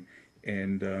bargaining.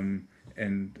 And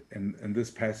this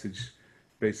passage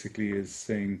basically is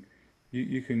saying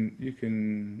you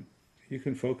can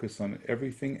focus on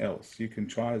everything else. You can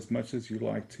try as much as you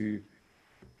like to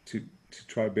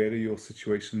try better your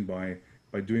situation by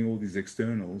doing all these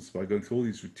externals, by going through all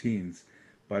these routines.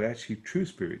 But actually, true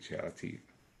spirituality,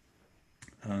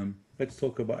 let's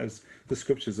talk about, as the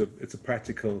scriptures, it's a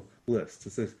practical list.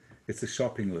 It's a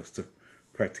shopping list of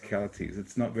practicalities.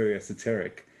 It's not very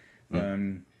esoteric.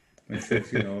 It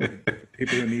says, you know,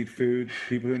 people who need food,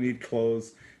 people who need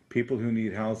clothes, people who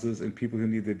need houses, and people who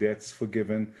need their debts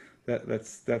forgiven.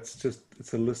 That's just,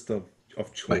 it's a list of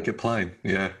chores. Make it plain,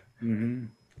 yeah. Mm-hmm.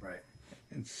 Right.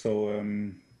 And so,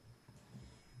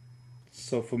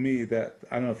 so for me, that,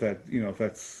 I don't know if that, you know, if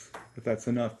that's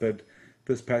enough, but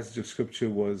this passage of scripture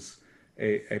was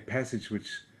a passage which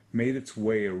made its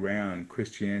way around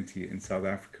Christianity in South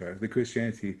Africa, the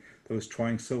Christianity that was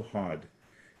trying so hard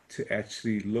to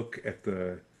actually look at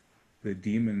the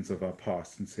demons of our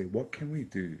past and say, what can we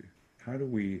do? How do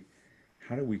we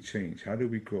change? How do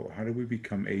we grow? How do we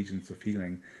become agents of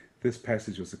healing? This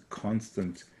passage was a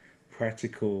constant,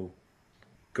 practical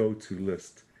go-to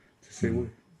list to say, well,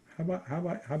 how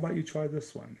about you try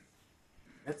this one?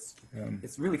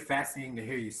 It's really fascinating to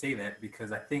hear you say that,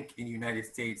 because I think in the United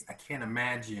States, I can't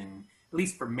imagine, at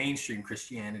least for mainstream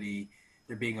Christianity,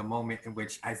 there being a moment in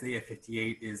which Isaiah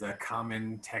 58 is a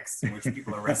common text in which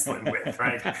people are wrestling with,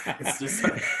 right? It's just,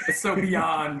 it's so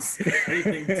beyond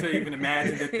anything to even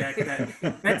imagine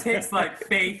that takes like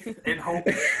faith and hope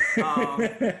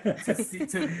to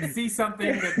see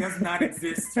something that does not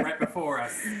exist right before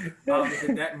us,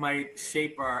 that might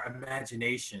shape our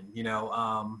imagination, you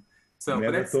know. So, but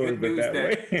Never that's thought good of it news that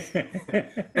that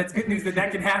way. that's good news that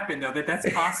that can happen, though. That's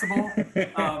possible.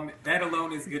 That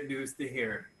alone is good news to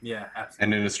hear. Yeah, absolutely.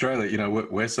 And in Australia, you know,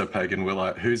 we're so pagan. We're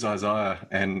like, who's Isaiah,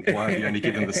 and why have you only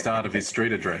given the start of his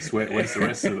street address? Where's the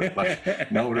rest of it?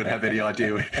 Like, no one would have any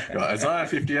idea. Right, Isaiah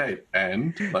 58,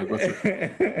 and like, what's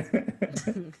it?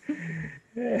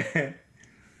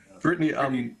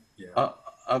 Brittany, Yeah.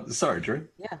 sorry, Drew.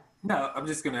 Yeah. No, I'm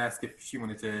just going to ask if she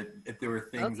wanted to, if there were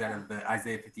things Okay. out of the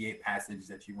Isaiah 58 passage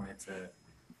that you wanted to.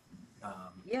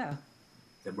 Yeah.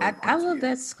 That were I important to love you.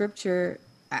 that scripture.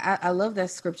 I love that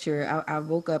scripture. I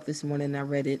woke up this morning and I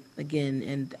read it again.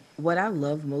 And what I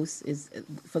love most is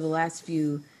for the last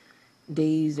few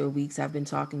days or weeks, I've been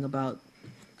talking about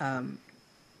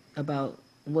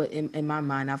what in my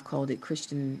mind I've called it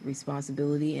Christian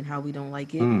responsibility and how we don't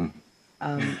like it.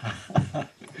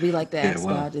 We like to Yeah, ask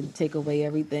well. God to take away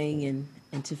everything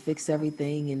and to fix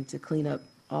everything and to clean up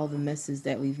all the messes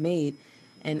that we've made.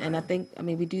 And I think, I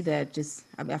mean, we do that just,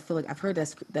 I feel like I've heard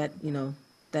that, you know,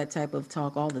 that type of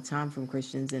talk all the time from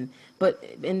Christians. But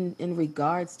in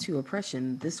regards to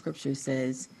oppression, this scripture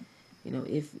says, you know,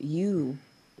 if you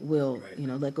will, Right. you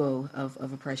know, let go of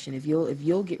oppression, if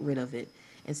you'll get rid of it.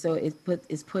 And so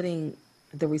it's putting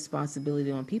the responsibility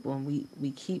on people, and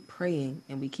we keep praying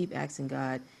and we keep asking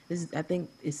God. I think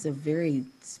it's a very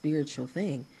spiritual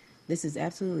thing. This is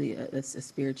absolutely a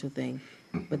spiritual thing,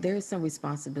 but there is some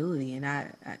responsibility, and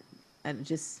I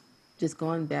just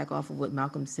going back off of what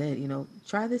Malcolm said, you know,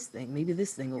 try this thing, maybe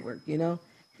this thing will work, you know.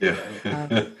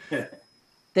 Yeah.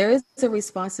 There is a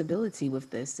responsibility with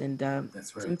this, and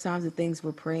That's right. sometimes the things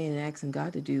we're praying and asking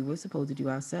God to do, we're supposed to do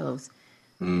ourselves,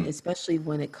 especially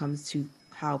when it comes to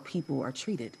how people are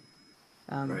treated,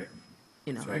 Right.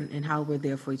 you know, That's right. and how we're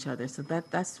there for each other. So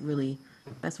that's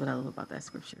what I love about that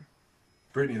scripture.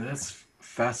 Brittany, that's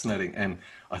fascinating, and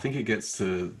I think it gets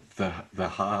to the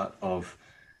heart of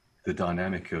the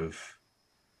dynamic of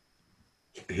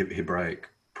Hebraic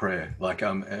prayer.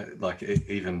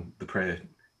 Even the prayer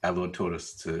our Lord taught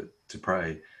us to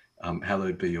pray,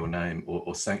 hallowed be your name,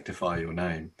 or sanctify your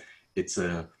name. It's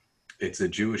a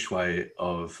Jewish way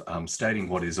of stating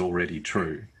what is already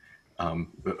true.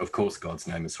 Of course, God's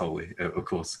name is holy. Of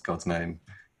course, God's name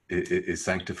is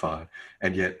sanctified,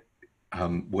 and yet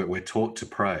we're taught to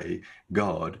pray,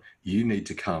 God, you need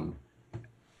to come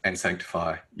and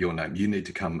sanctify your name. You need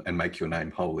to come and make your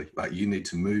name holy. Like, you need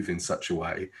to move in such a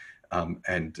way,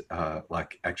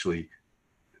 actually,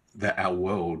 that our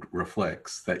world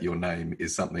reflects that your name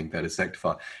is something that is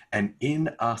sanctified. And in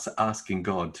us asking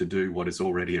God to do what is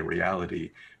already a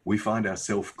reality, we find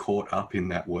ourselves caught up in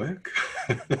that work.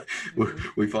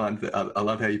 We find that, I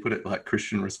love how you put it, like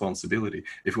Christian responsibility.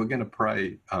 If we're going to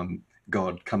pray,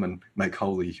 God, come and make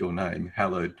holy your name,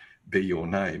 hallowed be your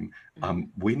name,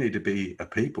 we need to be a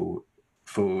people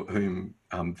for whom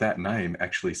that name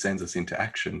actually sends us into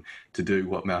action to do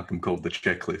what Malcolm called the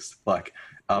checklist. Like,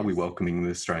 are we welcoming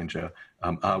the stranger?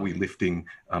 Are we lifting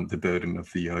the burden of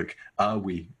the yoke? Are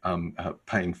we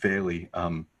paying fairly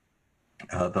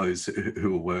those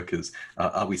who are workers?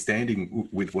 Are we standing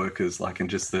with workers, like in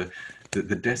just the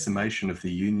decimation of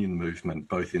the union movement,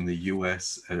 both in the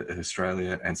US,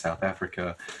 Australia and South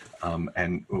Africa,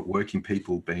 and working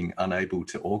people being unable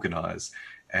to organise?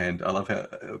 And I love how,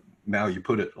 Mal, you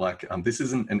put it, like, this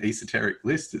isn't an esoteric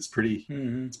list. It's pretty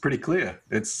clear.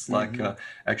 It's like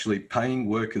actually paying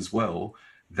workers well,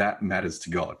 that matters to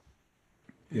God.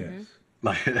 Yes.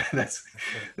 Like,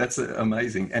 that's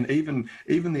amazing. And even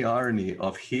the irony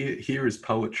of here is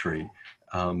poetry,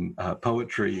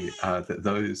 poetry that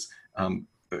those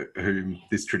whom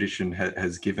this tradition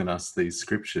has given us these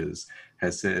scriptures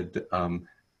has said,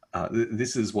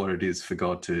 this is what it is for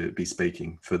God to be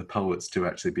speaking, for the poets to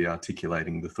actually be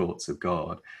articulating the thoughts of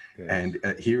God. Yes. And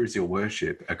here is your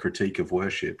worship, a critique of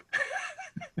worship.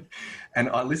 And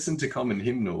I listened to Common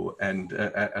Hymnal, and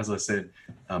as I said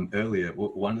earlier,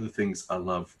 one of the things I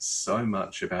love so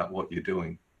much about what you're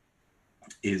doing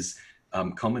is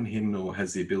Common Hymnal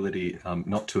has the ability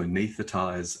not to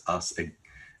anesthetize us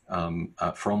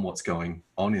from what's going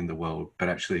on in the world, but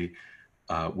actually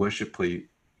worshipfully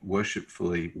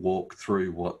walk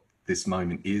through what this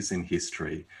moment is in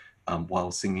history,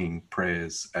 while singing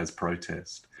prayers as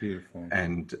protest. Beautiful.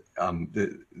 And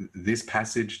this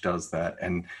passage does that,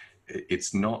 and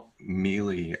it's not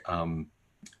merely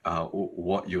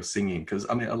what you're singing, because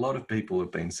I mean, a lot of people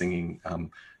have been singing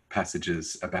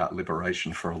passages about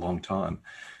liberation for a long time.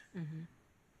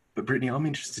 But Brittany, I'm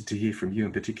interested to hear from you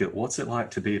in particular. What's it like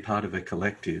to be a part of a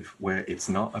collective where it's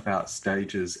not about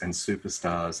stages and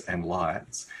superstars and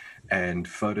lights and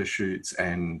photo shoots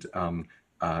and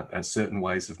certain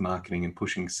ways of marketing and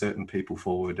pushing certain people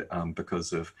forward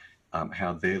because of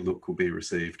how their look will be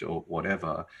received or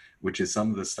whatever, which is some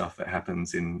of the stuff that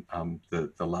happens in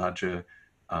the larger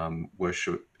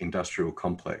worship industrial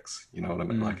complex. You know what I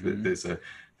mean? Like there's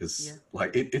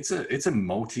like it's a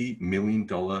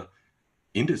multi-million-dollar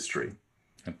industry.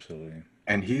 Absolutely.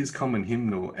 And here's Common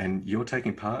Hymnal, and you're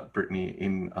taking part, Brittany,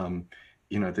 in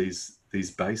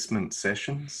these basement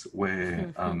sessions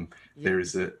where there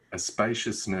is a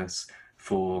spaciousness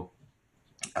for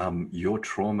your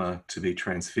trauma to be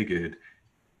transfigured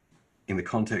in the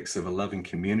context of a loving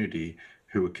community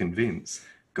who are convinced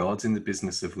God's in the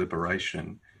business of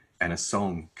liberation and a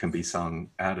song can be sung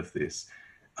out of this.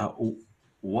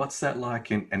 What's that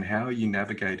like, and how are you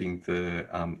navigating the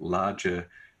larger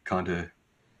kind of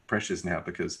pressures now?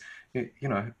 Because,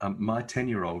 my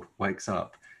 10-year-old wakes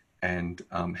up and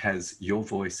has your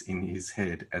voice in his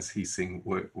head as he sings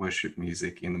worship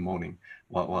music in the morning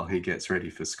while he gets ready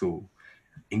for school.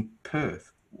 In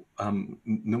Perth,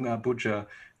 Noongar Boodja,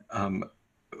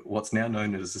 what's now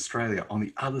known as Australia, on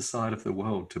the other side of the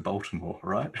world to Baltimore,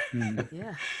 right?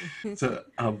 Yeah. So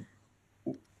how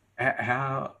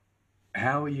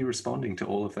are you responding to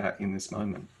all of that in this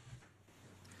moment?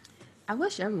 I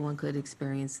wish everyone could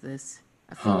experience this.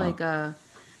 I feel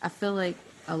like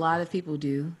a lot of people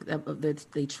do. That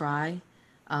they try.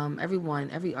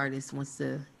 Every artist wants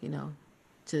to,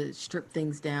 to strip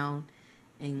things down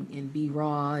and be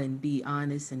raw and be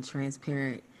honest and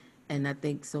transparent. And I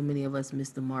think so many of us miss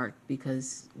the mark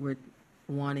because we're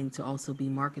wanting to also be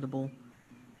marketable.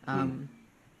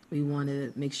 We want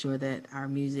to make sure that our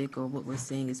music or what we're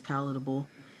saying is palatable.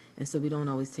 And so we don't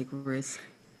always take risks.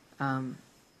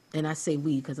 And I say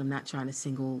we because I'm not trying to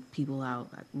single people out.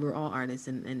 We're all artists,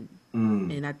 and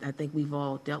I think we've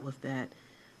all dealt with that.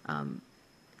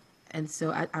 And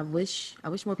so I wish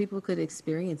more people could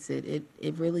experience it.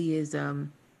 It really is.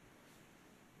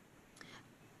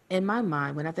 In my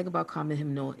mind, when I think about Common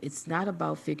Hymnal, it's not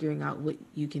about figuring out what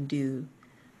you can do.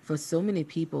 For so many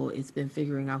people, it's been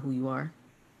figuring out who you are.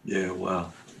 Yeah,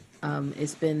 wow.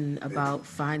 It's been about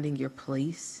finding your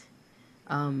place.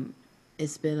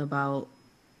 It's been about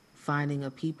finding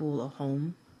a people, a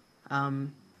home,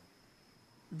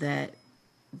 that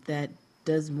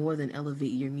does more than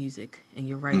elevate your music and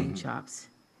your writing chops.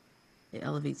 It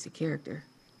elevates your character.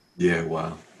 Yeah,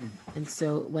 wow. And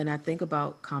so when I think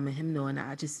about Common Hymnal, and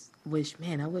I just wish,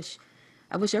 I wish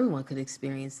everyone could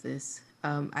experience this.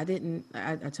 I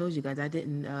told you guys, I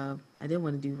didn't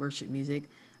want to do worship music.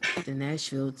 I moved to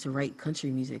Nashville to write country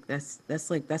music. That's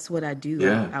what I do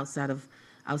outside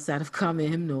of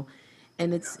Common Hymnal.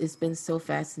 And it's been so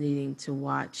fascinating to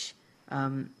watch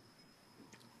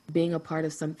being a part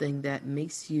of something that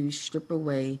makes you strip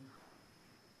away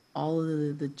all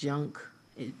of the junk.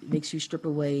 It makes you strip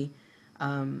away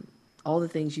all the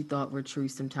things you thought were true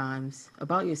sometimes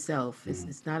about yourself.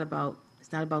 It's not about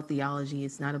theology.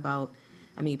 It's not about.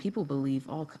 I mean, people believe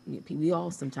we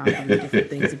all sometimes believe different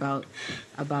things about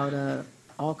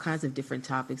all kinds of different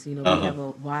topics. We have a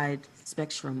wide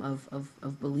spectrum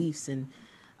of beliefs and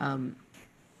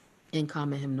in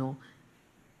Common Hymnal,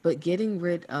 but getting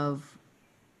rid of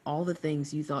all the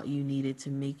things you thought you needed to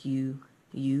make you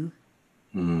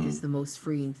is the most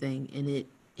freeing thing, and it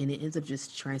ends up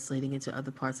just translating into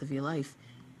other parts of your life.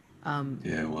 Wow.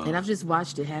 And I've just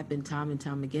watched it happen time and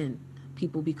time again.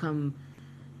 People become,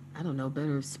 I don't know,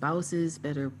 better spouses,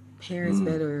 better parents,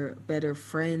 better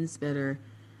friends, better.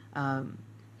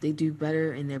 They do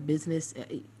better in their business.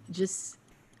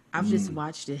 I've just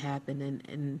watched it happen,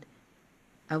 and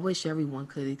I wish everyone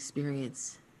could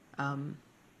experience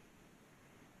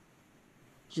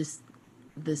just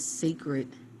the sacred.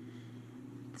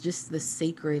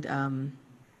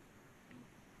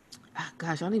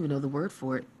 Gosh, I don't even know the word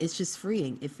for it. It's just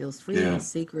freeing. It feels freeing and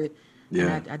sacred.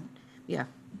 Yeah. And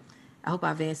I hope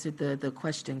I've answered the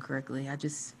question correctly. I think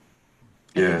it's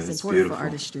important beautiful. for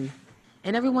artistry.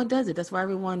 And everyone does it. That's why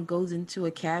everyone goes into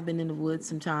a cabin in the woods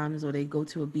sometimes, or they go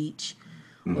to a beach,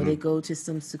 or they go to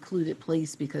some secluded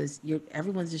place because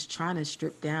everyone's just trying to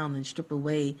strip down and strip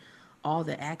away all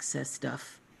the access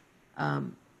stuff.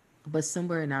 But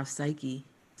somewhere in our psyche,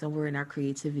 somewhere in our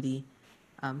creativity,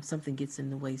 something gets in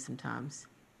the way sometimes.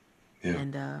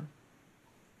 Yeah.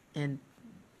 And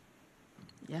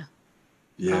yeah.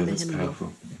 Yeah, that's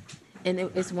powerful. And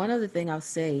it's one other thing I'll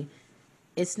say.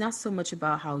 It's not so much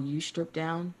about how you strip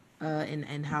down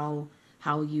and how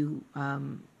you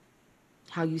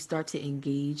start to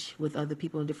engage with other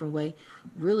people in a different way.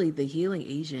 Really, the healing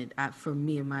agent, for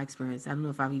me in my experience, I don't know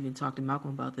if I've even talked to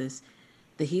Malcolm about this.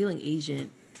 The healing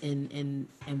agent and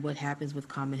what happens with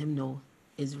Common Hymnal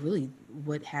is really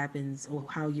what happens or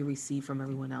how you receive from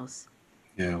everyone else.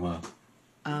 Yeah, wow.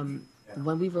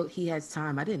 when we wrote He Has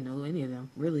Time, I didn't know any of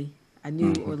them, really. I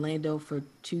knew Orlando for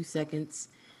 2 seconds.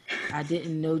 I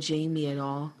didn't know Jamie at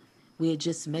all. We had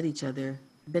just met each other.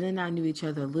 Ben and I knew each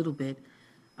other a little bit.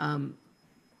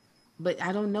 But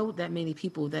I don't know that many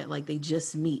people that like they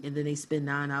just meet and then they spend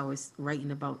 9 hours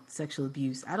writing about sexual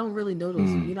abuse. I don't really know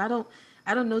those. I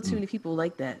don't know too many people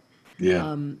like that.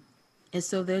 Yeah. And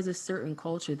so there's a certain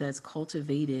culture that's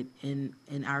cultivated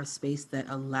in our space that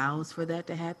allows for that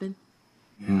to happen.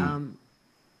 And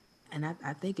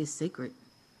I think it's sacred.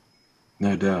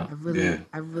 No doubt.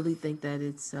 I really think that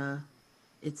it's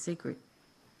sacred.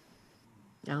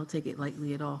 I don't take it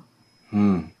lightly at all.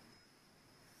 Good.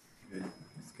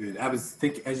 It's good. I was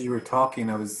thinking as you were talking,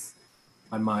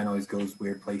 my mind always goes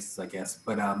weird places, I guess.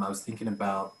 But I was thinking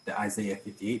about the Isaiah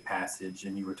 58 passage,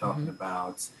 and you were talking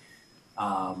about,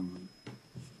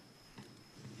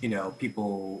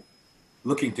 people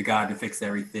looking to God to fix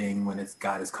everything when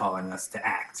God is calling us to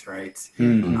act, right?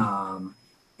 And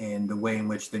the way in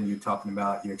which then you're talking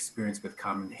about your experience with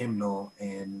Common Hymnal,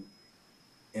 and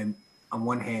on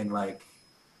one hand, like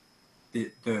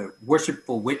the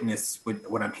worshipful witness,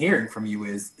 what I'm hearing from you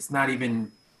is it's not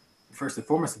even first and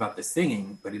foremost about the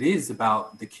singing, but it is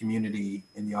about the community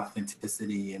and the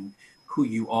authenticity and who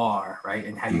you are, right?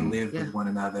 And how you live with one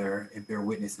another and bear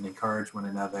witness and encourage one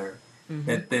another.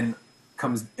 That then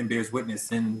comes and bears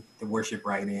witness in the worship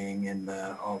writing and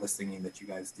all the singing that you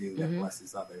guys do that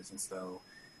blesses others. And so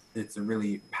it's a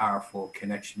really powerful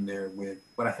connection there with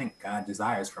what I think God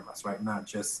desires from us, right? Not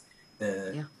just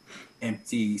the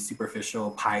empty,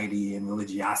 superficial piety and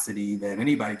religiosity that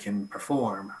anybody can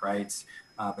perform, right?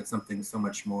 But something so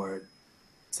much more,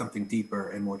 something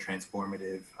deeper and more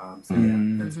transformative.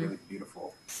 That's really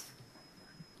beautiful.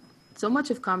 So much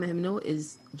of Common Hymnal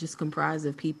is just comprised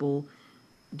of people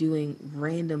doing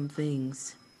random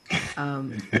things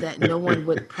that no one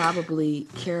would probably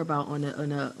care about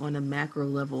on a macro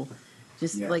level.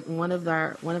 Just like one of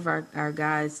our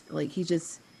guys, like he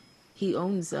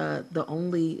owns the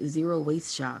only zero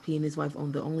waste shop. He and his wife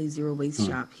own the only zero waste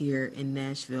shop here in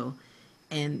Nashville,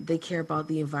 and they care about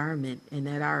the environment. And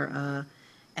at our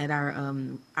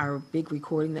big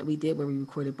recording that we did, where we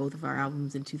recorded both of our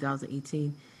albums in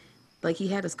 2018, like he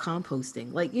had us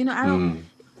composting. Like I don't.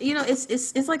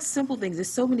 It's like simple things. There's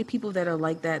so many people that are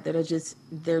like that are just,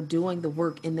 they're doing the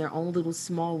work in their own little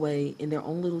small way, in their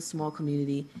own little small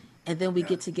community. And then we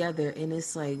get together and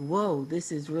it's like, whoa,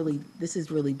 this is really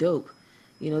dope.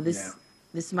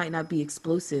 This might not be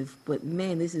explosive, but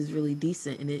man, this is really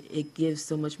decent. And it gives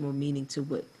so much more meaning to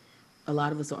what a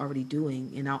lot of us are already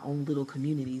doing in our own little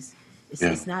communities.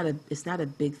 It's not a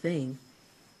big thing.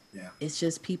 Yeah. It's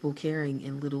just people caring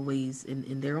in little ways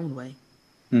in their own way.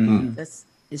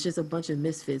 It's just a bunch of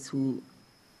misfits who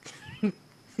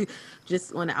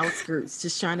just on the outskirts,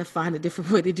 just trying to find a different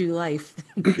way to do life.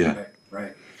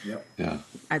 Right. Yep. Yeah.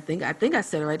 I think I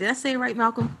said it right. Did I say it right,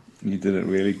 Malcolm? You did it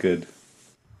really good.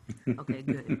 Okay,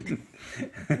 good.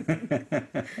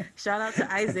 Shout out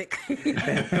to Isaac. The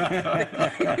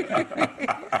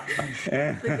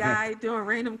guy doing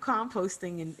random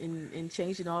composting and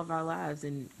changing all of our lives.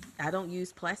 And I don't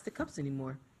use plastic cups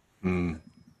anymore.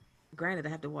 Granted, I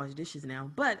have to wash dishes now,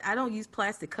 but I don't use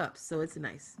plastic cups, so it's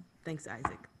nice. Thanks,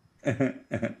 Isaac.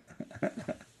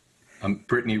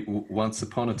 Brittany, once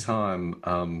upon a time,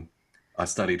 I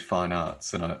studied fine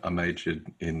arts and I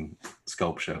majored in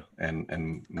sculpture.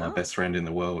 And my best friend in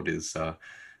the world is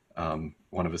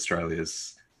one of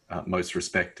Australia's most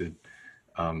respected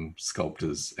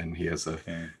sculptors, and he has a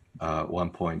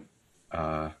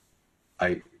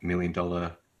 $1.8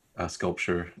 million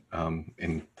sculpture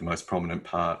in the most prominent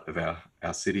part of our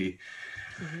city.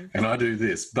 And I do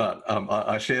this, but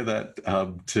I share that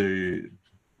to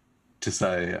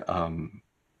say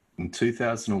in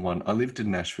 2001 I lived in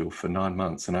Nashville for 9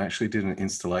 months, and I actually did an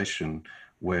installation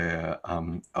where I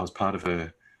was part of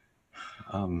a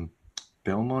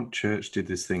Belmont Church did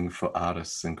this thing for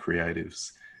artists and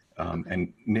creatives,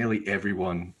 and nearly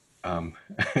everyone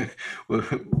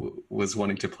was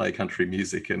wanting to play country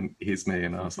music, and here's me,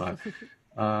 and I was like,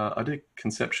 I do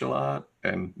conceptual art,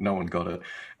 and no one got it.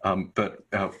 But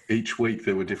each week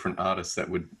there were different artists that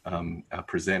would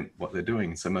present what they're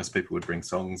doing. So most people would bring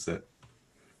songs that,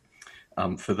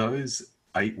 for those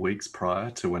 8 weeks prior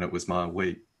to when it was my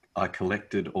week, I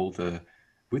collected all the,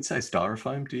 we'd say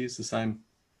styrofoam, do you use the same?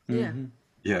 Yeah.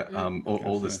 Yeah,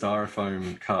 all the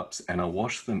styrofoam cups, and I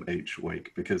washed them each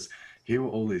week, because here were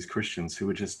all these Christians who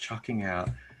were just chucking out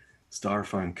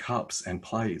styrofoam cups and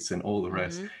plates and all the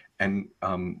rest. And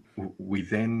we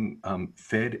then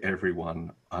fed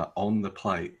everyone on the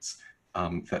plates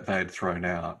that they had thrown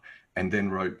out. and then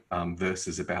wrote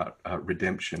verses about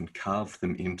redemption, carved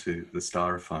them into the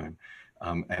styrofoam,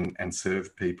 and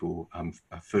served people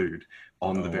food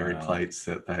on the very plates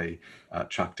that they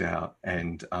chucked out,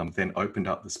 and then opened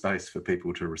up the space for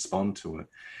people to respond to it.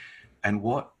 And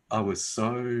what I was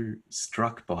so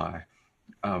struck by,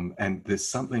 and there's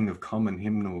something of Common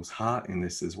Hymnal's heart in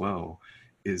this as well,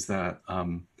 is that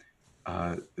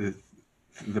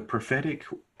the prophetic,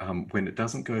 when it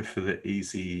doesn't go for the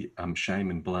easy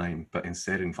shame and blame, but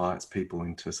instead invites people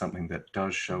into something that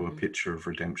does show a picture of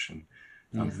redemption,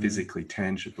 physically,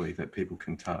 tangibly, that people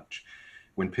can touch.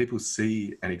 When people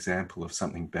see an example of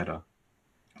something better,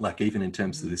 like even in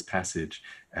terms of this passage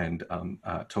and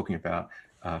talking about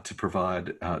to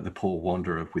provide the poor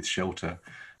wanderer with shelter.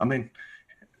 I mean,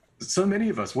 so many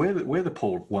of us, we're the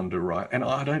poor wanderer, right? And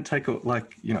I don't take it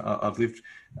like, I've lived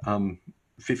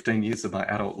 15 years of my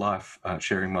adult life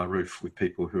sharing my roof with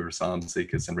people who are asylum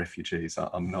seekers and refugees.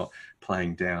 I'm not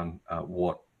playing down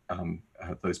what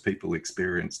those people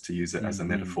experience, to use it as a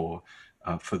metaphor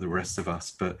for the rest of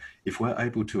us. But if we're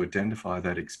able to identify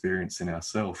that experience in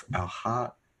ourselves, our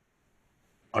heart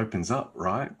opens up,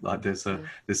 right? Like there's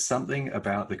something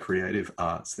about the creative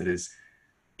arts that is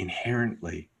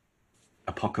inherently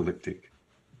apocalyptic.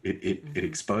 It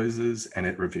exposes and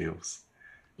it reveals.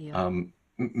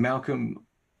 Malcolm,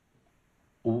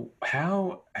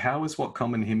 how is What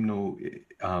Common Hymnal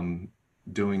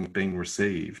being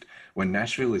received when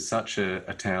Nashville is such a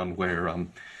town where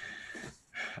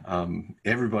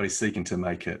everybody's seeking to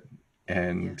make it,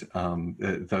 and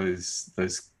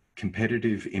those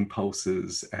competitive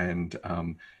impulses, and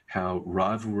how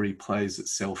rivalry plays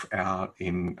itself out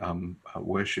in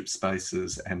worship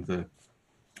spaces, and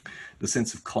the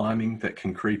sense of climbing that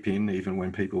can creep in even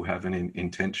when people have an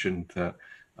intention that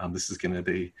this is going to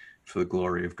be for the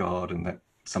glory of God, and that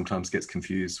sometimes gets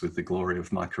confused with the glory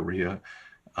of my career.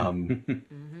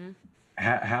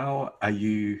 How are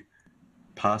you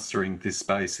pastoring this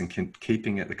space and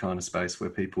keeping it the kind of space where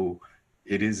people,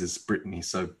 it is, as Brittany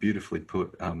so beautifully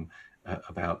put,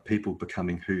 about people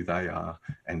becoming who they are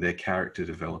and their character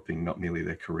developing, not merely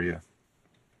their career?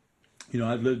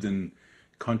 I've lived in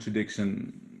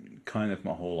contradiction kind of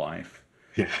my whole life.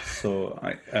 Yeah. So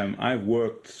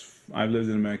I've lived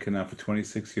in America now for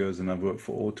 26 years, and I've worked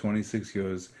for all 26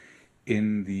 years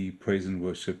in the praise and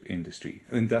worship industry,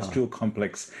 industrial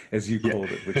complex, as you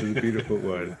called it, which is a beautiful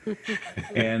word.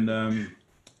 And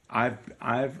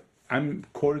I'm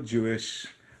quarter Jewish.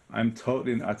 I'm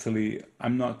totally and utterly,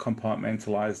 I'm not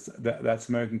compartmentalized. That's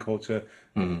American culture.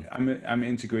 I'm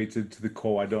integrated to the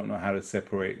core. I don't know how to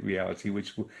separate reality,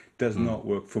 which does not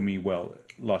work for me well.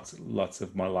 Lots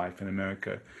of my life in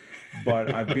America,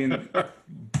 but I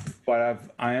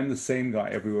am the same guy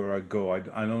everywhere I go. I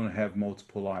don't have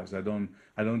multiple lives. I don't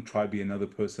try to be another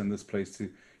person in this place.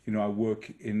 I work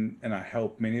in and I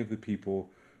help many of the people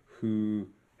who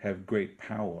have great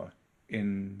power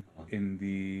in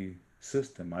the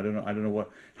system. I don't know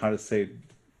how to say it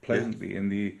pleasantly, in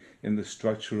the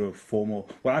structure of formal,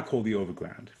 what I call the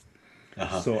overground.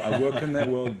 So I work in that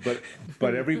world,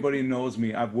 but everybody knows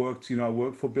me. I worked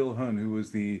for Bill Hearn, who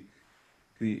was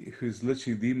who's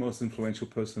literally the most influential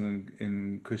person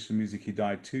in Christian music. He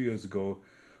died 2 years ago,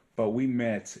 but we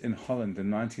met in Holland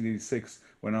in 1986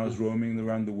 when I was roaming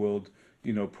around the world,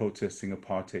 protesting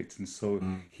apartheid. And so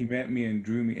he met me and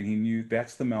drew me, and he knew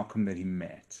that's the Malcolm that he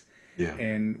met. Yeah.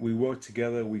 And we worked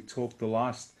together. We talked the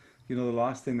last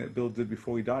thing that Bill did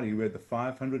before he died. He read the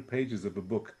 500 pages of a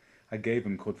book I gave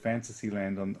him called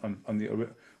Fantasyland on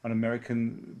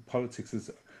American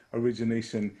politics'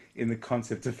 origination in the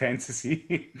concept of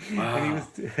fantasy. Wow.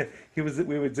 And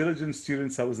we were diligent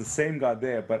students. I was the same guy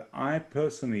there, but I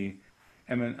personally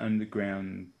am an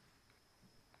underground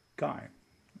guy.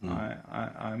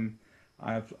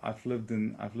 I've lived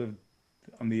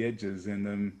on the edges,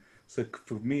 and so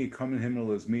for me, Common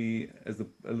Hymnal is me as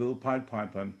a little Pied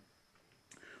Piper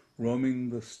roaming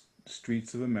the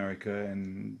streets of America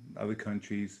and other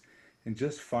countries, and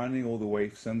just finding all the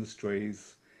waifs and the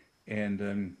strays,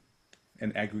 and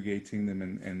aggregating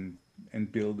them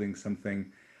and building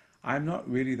something. I'm not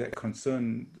really that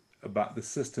concerned about the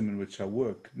system in which I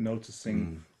work,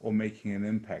 noticing or making an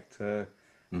impact. I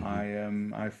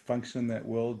function in that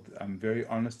world. I'm very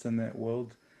honest in that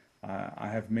world. I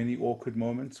have many awkward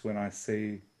moments when I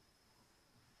say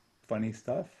funny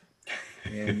stuff,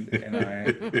 and I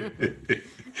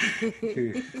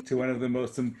to one of the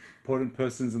most important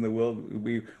persons in the world.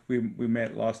 We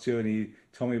met last year, and he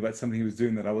told me about something he was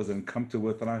doing that I was uncomfortable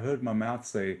with, and I heard my mouth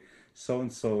say so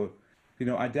and so.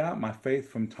 I doubt my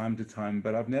faith from time to time,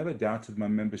 but I've never doubted my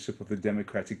membership of the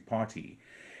Democratic Party.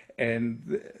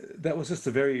 And that was just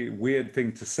a very weird thing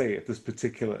to say at this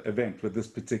particular event with this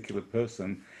particular person.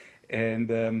 And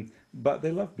but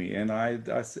they love me, and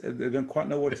they don't quite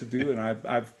know what to do, and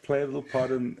I've played a little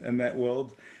part in that world,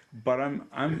 but I'm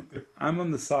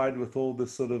on the side with all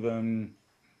this sort of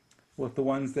with the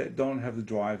ones that don't have the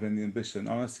drive and the ambition.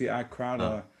 Honestly, our crowd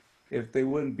are, if they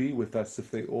wouldn't be with us, if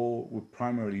they all were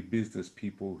primarily business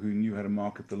people who knew how to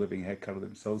market the living heck out of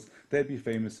themselves, they'd be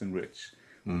famous and rich.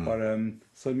 But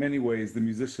so in many ways, the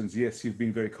musicians, yes, you've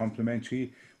been very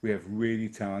complimentary. We have really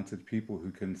talented people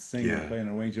who can sing and play and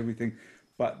arrange everything,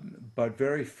 but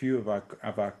very few of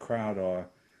our crowd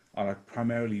are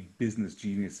primarily business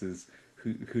geniuses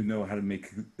who know how to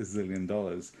make a zillion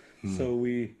dollars. So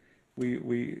we've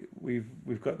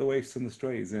got the waifs and the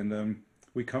strays, and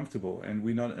we're comfortable, and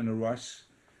we're not in a rush.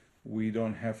 We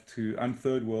don't have to. I'm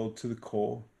third world to the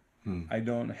core. I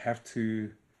don't have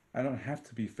to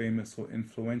be famous or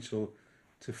influential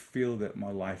to feel that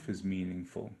my life is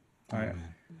meaningful. I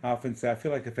often say I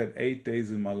feel like I've had 8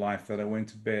 days in my life that I went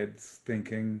to bed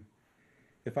thinking,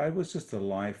 if I was just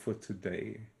alive for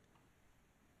today,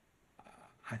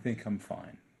 I think I'm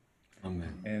fine.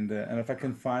 Amen. And if I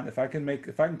can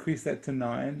increase that to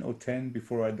 9 or 10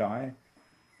 before I die,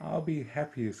 I'll be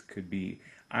happy as could be.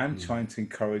 I'm trying to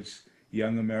encourage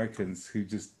young Americans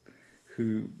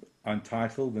who are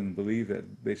entitled and believe that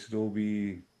they should all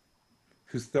be,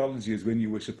 whose theology is when you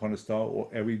wish upon a star or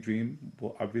every dream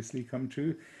will obviously come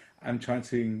true. I'm trying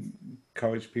to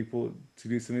encourage people to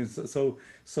do something.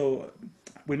 So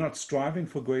we're not striving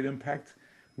for great impact.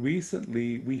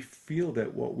 Recently, we feel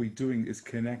that what we're doing is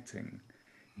connecting.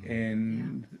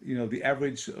 And, the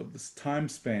average of this time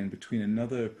span between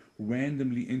another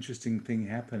randomly interesting thing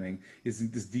happening is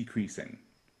decreasing.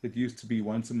 It used to be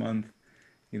once a month,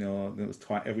 it was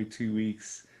every 2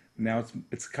 weeks. Now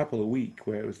it's a couple a week,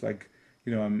 where it was like,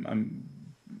 I'm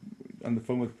on the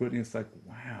phone with Brittany. It's like,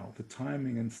 wow, the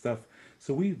timing and stuff.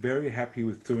 So we're very happy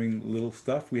with doing little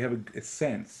stuff. We have a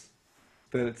sense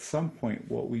that at some point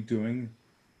what we're doing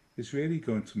is really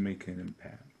going to make an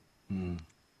impact.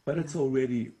 But it's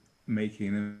already making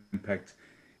an impact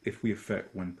if we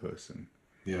affect one person.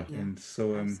 Yeah. And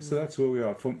so that's where we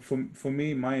are. For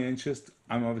me, my interest,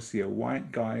 I'm obviously a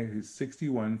white guy who's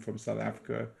 61 from South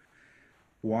Africa.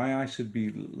 Why I should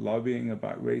be lobbying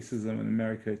about racism in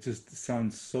America, it just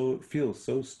feels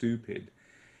so stupid.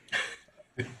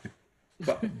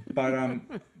 But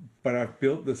I've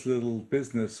built this little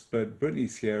business, but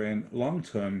Brittany's here, and long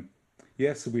term,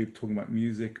 yes, we're talking about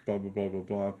music, blah blah blah blah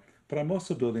blah. But I'm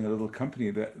also building a little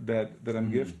company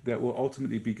that will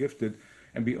ultimately be gifted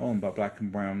and be owned by Black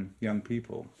and brown young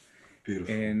people.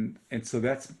 Beautiful. And so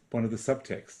that's one of the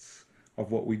subtexts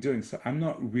of what we're doing. So I'm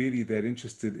not really that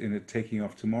interested in it taking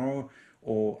off tomorrow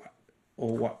or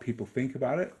what people think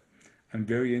about it. I'm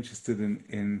very interested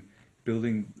in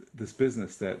building this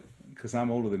business that, because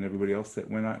I'm older than everybody else, that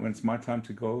when it's my time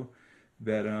to go,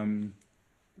 that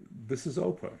this is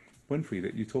Oprah Winfrey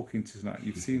that you're talking to tonight.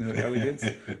 You've seen her elegance,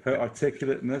 her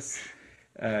articulateness.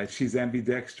 She's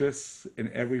ambidextrous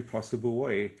in every possible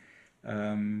way.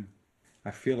 I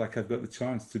feel like I've got the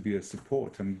chance to be a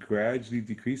support. I'm gradually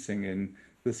decreasing, and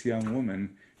this young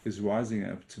woman is rising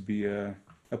up to be a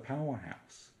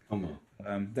powerhouse.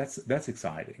 That's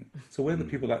exciting. So whether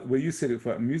people where you said if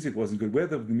music wasn't good,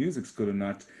 whether the music's good or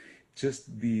not, just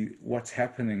what's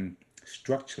happening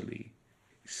structurally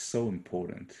is so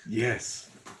important. Yes.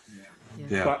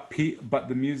 Yeah. But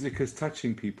the music is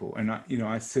touching people, and I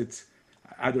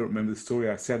don't remember the story.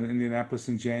 I sat in Indianapolis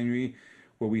in January,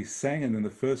 where we sang, and then the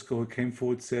first girl who came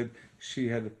forward said she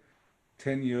had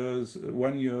 10 years,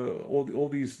 1 year, all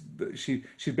these.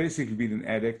 She'd basically been an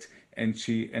addict, and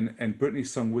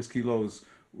Brittany's song "Whiskey Lows"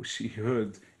 she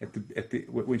heard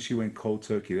when she went cold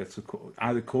turkey. That's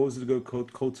either Cause to Go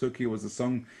cold turkey was the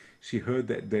song she heard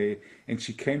that day, and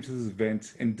she came to this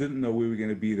event and didn't know we were going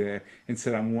to be there, and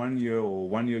said, "I'm 1 year or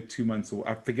 1 year 2 months," or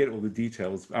I forget all the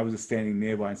details. I was just standing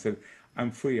nearby and said,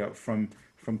 "I'm free up from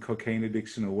cocaine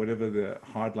addiction or whatever the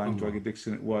hardline drug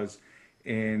addiction it was,"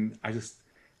 and I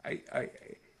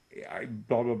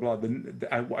blah blah blah.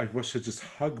 I wish I'd just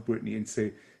hug Brittany and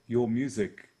say, "Your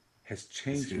music has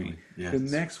changed me." Yes. The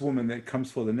next woman that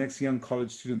comes forward, the next young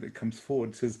college student that comes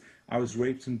forward, says, "I was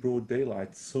raped in broad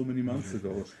daylight so many months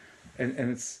ago," and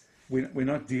it's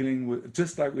we're not dealing with,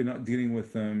 just like we're not dealing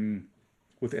with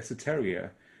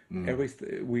esoteria.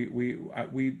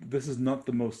 This is not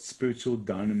the most spiritual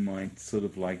dynamite sort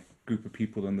of like group of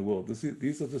people in the world.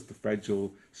 These are just the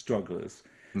fragile strugglers.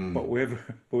 But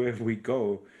wherever we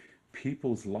go,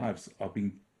 people's lives are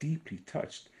being deeply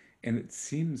touched, and it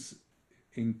seems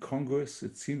incongruous.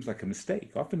 It seems like a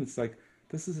mistake. Often it's like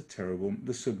this is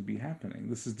this shouldn't be happening.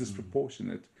 This is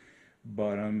disproportionate.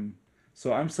 But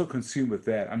so I'm so consumed with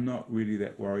that. I'm not really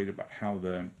that worried about how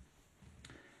the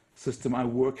system.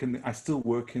 I still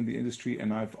work in the industry,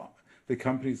 and the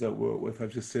companies I work with,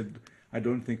 I've just said, I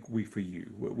don't think we for you.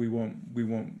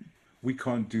 We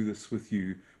can't do this with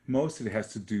you. Most of it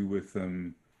has to do with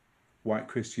white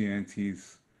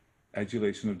Christianity's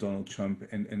adulation of Donald Trump,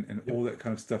 and all that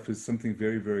kind of stuff is something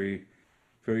very, very,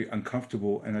 very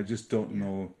uncomfortable. And I just don't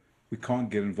know. We can't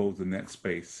get involved in that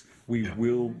space. We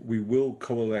will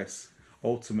coalesce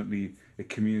ultimately a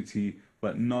community,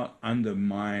 but not under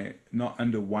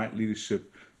white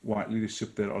leadership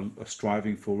that are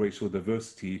striving for racial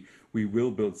diversity. We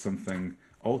will build something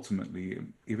ultimately,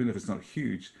 even if it's not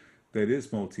huge, that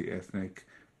is multi-ethnic,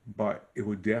 but it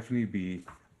would definitely be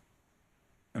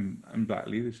under black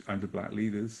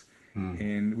leaders,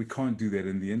 and we can't do that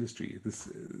in the industry.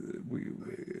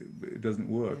 It doesn't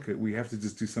work. We have to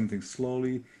just do something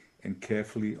slowly and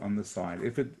carefully on the side.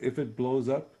 If it blows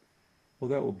up, well,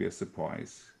 that will be a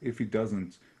surprise. If it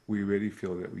doesn't, we really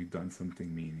feel that we've done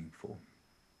something meaningful.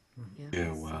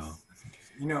 Yeah, wow.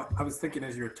 You know, I was thinking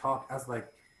as you were talking, I was like,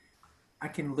 I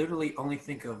can literally only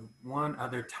think of one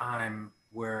other time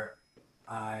where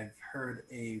I've heard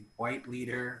a white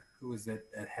leader who was at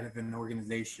head of an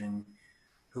organization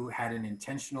who had an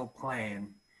intentional plan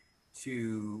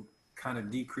to kind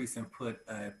of decrease and put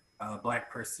a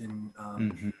black person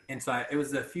inside. It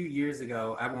was a few years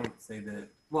ago. I won't say that.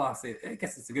 Well, I'll say, I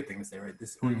guess it's a good thing to say, right?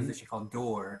 This organization called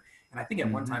DOOR. And I think at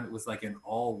one time it was like an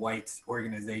all white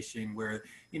organization where,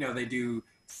 you know, they do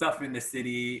stuff in the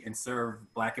city and serve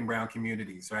black and brown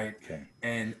communities, right? Okay.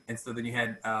 And so then you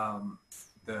had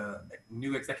the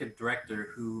new executive director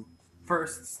who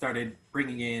first started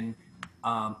bringing in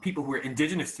people who were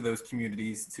indigenous to those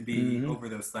communities to be over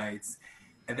those sites.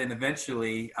 And then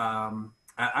eventually,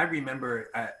 I remember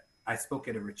I spoke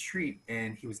at a retreat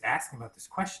and he was asking about this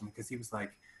question because he was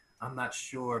like, I'm not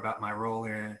sure about my role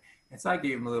here. And so I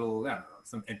gave him a little, I don't know,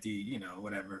 some empty, you know,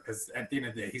 whatever, because at the end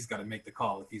of the day, he's got to make the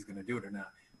call if he's going to do it or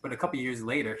not. But a couple of years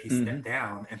later, he stepped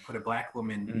down and put a black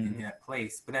woman in that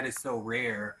place. But that is so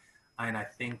rare. And I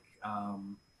think,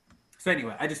 so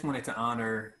anyway, I just wanted to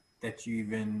honor that you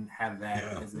even have that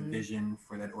as a vision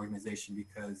for that organization,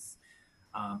 because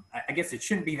I guess it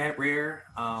shouldn't be that rare.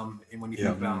 And when you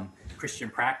think about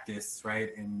Christian practice, right?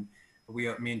 And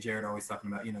me and Jared are always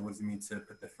talking about, you know, what does it mean to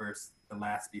put the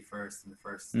last be first and the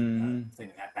first, saying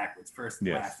that backwards, first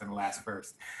last and the last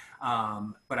first.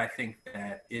 But I think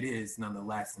that it is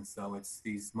nonetheless. And so it's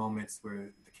these moments where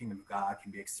the kingdom of God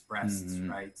can be expressed,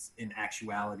 right, in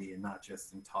actuality and not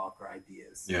just in talk or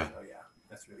ideas. Yeah. So yeah,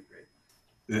 that's really great.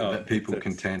 That people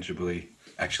can tangibly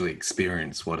actually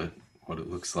experience what it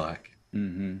looks like.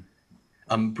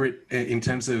 Britt, in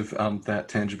terms of that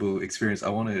tangible experience, I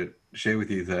want to share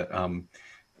with you that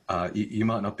you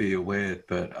might not be aware,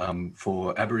 but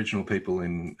for Aboriginal people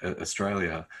in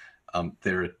Australia,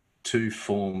 there are two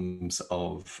forms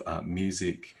of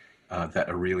music that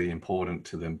are really important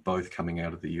to them, both coming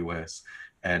out of the US.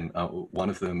 And one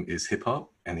of them is hip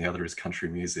hop and the other is country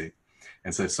music.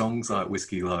 And so songs like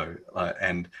Whiskey Low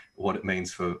and what it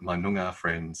means for my Noongar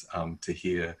friends to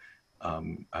hear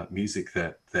music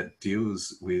that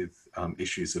deals with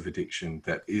issues of addiction,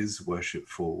 that is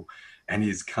worshipful and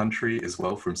is country as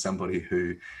well, from somebody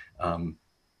who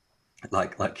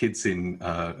like kids in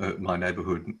my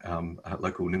neighborhood,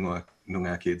 local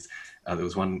Noongar kids. There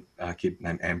was one kid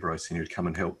named Ambrose, and he would come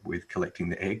and help with collecting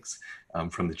the eggs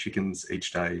from the chickens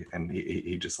each day, and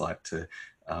he just liked to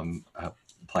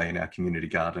play in our community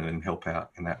garden and help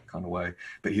out in that kind of way.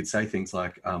 But he'd say things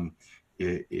like,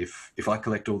 if I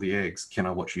collect all the eggs, can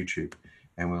I watch YouTube?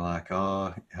 And we're like,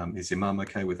 oh, is your mum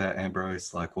okay with that,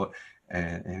 Ambrose? Like what?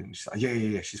 And she's like,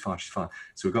 yeah, she's fine.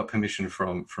 So we got permission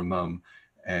from mum,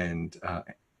 and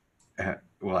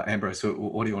well, Ambrose, so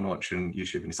what do you want to watch on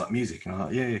YouTube? And he's like, music. And I'm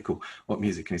like, yeah, cool. What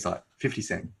music? And he's like, 50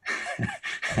 Cent.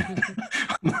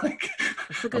 I'm like,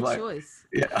 it's a good choice.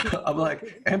 Yeah, I'm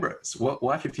like, Ambrose,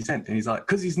 why 50 Cent? And he's like,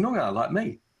 because he's Noongar like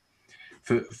me.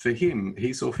 For him,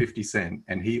 he saw 50 Cent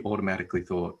and he automatically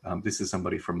thought, this is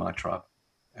somebody from my tribe.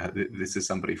 This is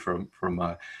somebody from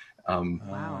my...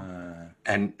 wow.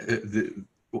 And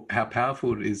how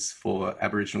powerful it is for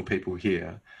Aboriginal people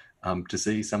here to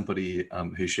see somebody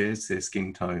who shares their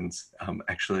skin tones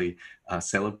actually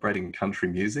celebrating country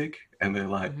music. And they're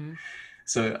like...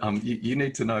 So you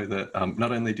need to know that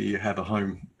not only do you have a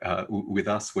home with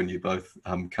us when you both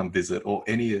come visit, or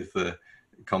any of the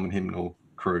Common Hymnal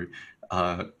crew,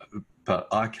 but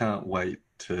I can't wait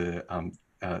to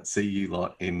see you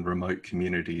lot in remote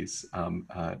communities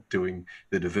doing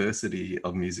the diversity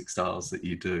of music styles that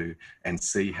you do, and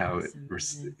see how it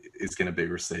is going to be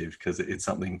received, because it's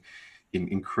something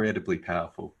incredibly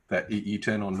powerful that you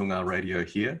turn on Noongar radio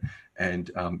here, and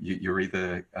you're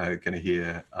either going to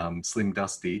hear Slim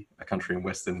Dusty, a country and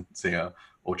western singer,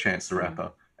 or Chance the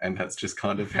Rapper, and that's just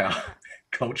kind of how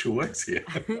culture works here.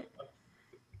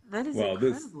 That is Well,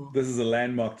 incredible. this is a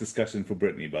landmark discussion for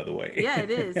Brittany, by the way. Yeah, it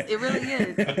is. It really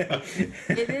is.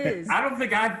 It is. I don't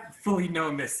think I've fully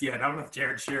known this yet. I don't know if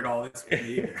Jared shared all this with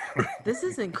me either. This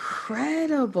is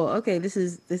incredible. Okay, this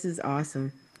is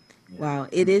awesome. Yeah. Wow,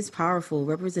 it is powerful.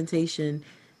 Representation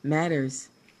matters.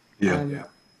 Yeah,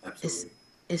 absolutely.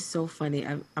 It's so funny.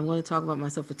 I'm going to talk about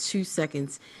myself for 2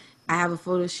 seconds. I have a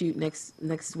photo shoot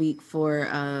next week for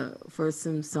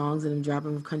some songs that I'm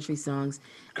dropping of country songs.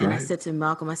 And I said to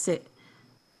Malcolm, I said,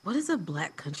 what does a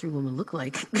black country woman look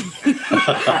like? What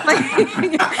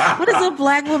does a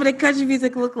black woman in country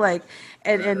music look like?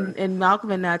 And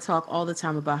Malcolm and I talk all the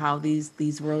time about how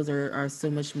these worlds are so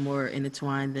much more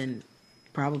intertwined than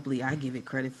probably I give it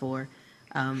credit for.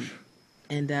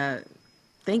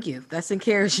 Thank you. That's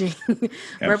encouraging.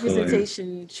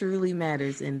 Representation truly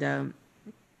matters. And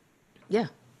yeah,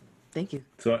 thank you.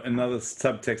 So another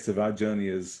subtext of our journey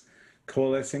is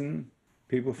coalescing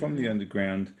people from the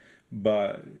underground,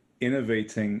 but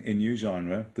innovating a new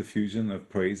genre, the fusion of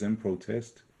praise and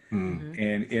protest,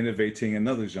 and innovating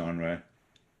another genre,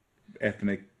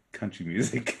 ethnic country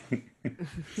music.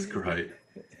 It's great.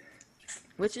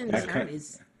 Which in turn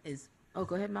is oh,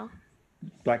 go ahead, Mal.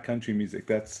 Black country music.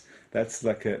 That's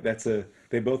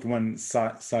they both run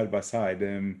side by side.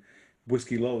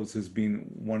 Whiskey Lows has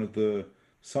been one of the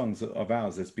songs of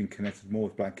ours that's been connected more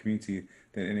with Black community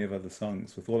than any of other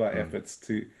songs. With all our efforts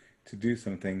to do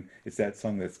something, it's that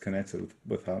song that's connected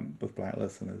with Black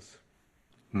listeners.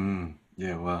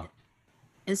 Yeah, wow.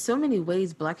 In so many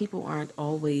ways, Black people aren't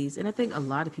always, and I think a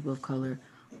lot of people of color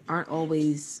aren't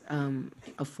always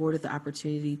afforded the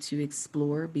opportunity to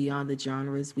explore beyond the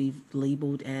genres we've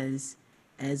labeled as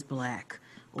Black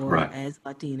or as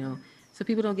Latino. So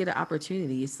people don't get an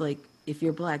opportunity. It's like, if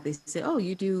you're Black, they say, oh,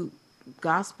 you do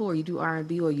gospel or you do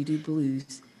R&B or you do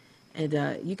blues. And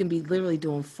you can be literally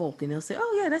doing folk, and they'll say,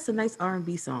 oh, yeah, that's a nice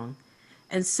R&B song.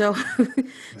 And so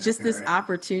just this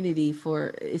opportunity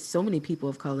for so many people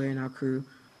of color in our crew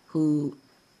who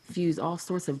fuse all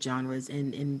sorts of genres,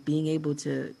 and being able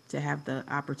to have the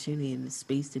opportunity and the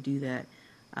space to do that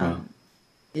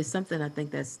is something I think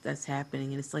that's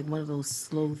happening. And it's like one of those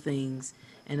slow things,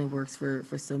 and it works for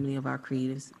so many of our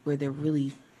creatives where they're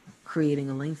really creating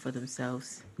a lane for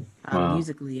themselves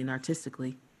musically and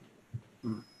artistically.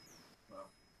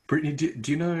 Brittany,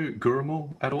 do you know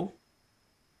Gurumul at all?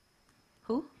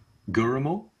 Who?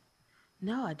 Gurumul?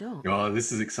 No, I don't. Oh,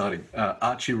 this is exciting.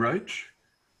 Archie Roach?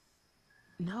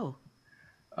 No.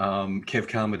 Kev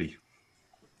Carmody?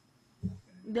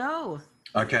 No.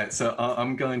 Okay, so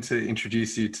I'm going to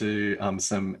introduce you to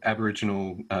some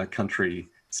Aboriginal country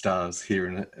stars here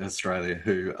in Australia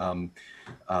who, I'm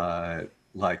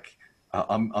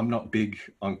not big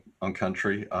on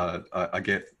country. I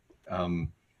get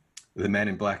The Man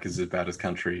in Black is about as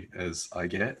country as I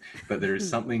get, but there is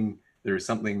something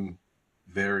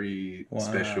very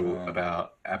special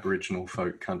about Aboriginal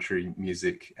folk country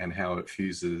music and how it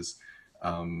fuses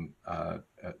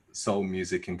soul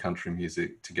music and country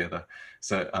music together.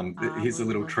 So here's a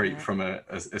little treat from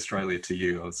Australia to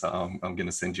you. So I'm going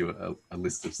to send you a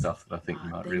list of stuff that I think you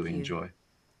might really enjoy.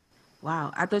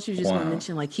 Wow, I thought you were just going to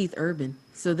mention like Keith Urban.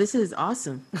 So this is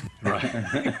awesome. Right.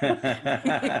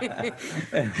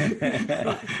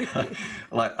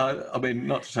 I mean,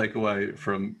 not to take away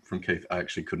from Keith, I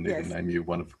actually couldn't even name you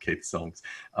one of Keith's songs.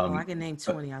 I can name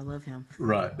 20. I love him.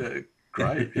 Right.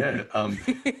 Great. Yeah.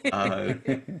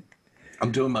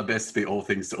 I'm doing my best to be all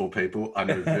things to all people. I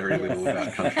know very little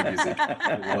about country music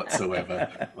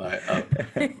whatsoever.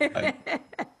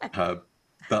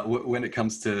 But when it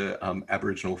comes to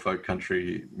Aboriginal folk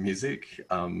country music,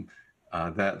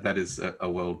 that is a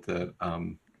world that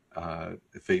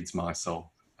feeds my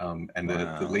soul. And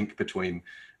the link between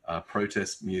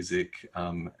protest music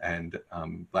and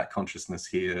Black consciousness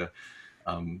here.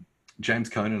 James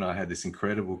Cohn and I had this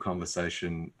incredible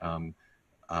conversation.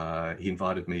 He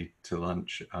invited me to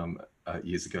lunch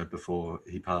years ago before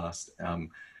he passed.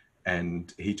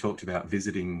 And he talked about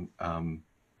visiting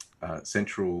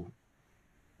Central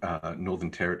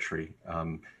Northern Territory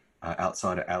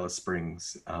outside of Alice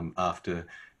Springs after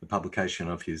the publication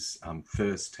of his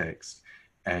first text,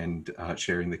 and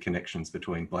sharing the connections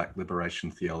between Black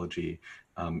liberation theology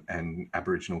and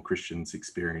Aboriginal Christians'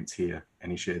 experience here.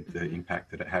 And he shared the impact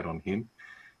that it had on him.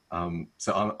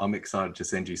 So I'm excited to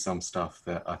send you some stuff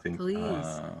that I think, Please.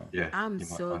 yeah, I'm you might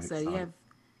so find excited. exciting.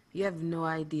 You have no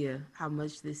idea how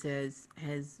much this has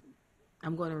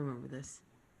I'm going to remember this.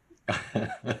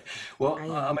 Well, I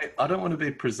I am. mean, I don't want to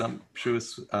be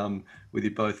presumptuous with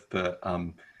you both, but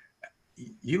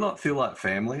you lot feel like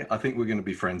family. I think we're going to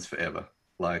be friends forever.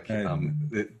 Like, Uh,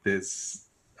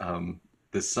 um,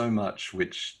 there's so much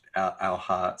which our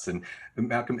hearts and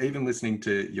Malcolm, even listening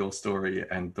to your story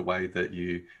and the way that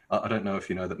I don't know if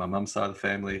you know that my mum's side of the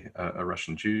family are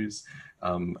Russian Jews.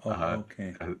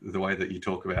 okay. The way that you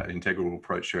talk about an integral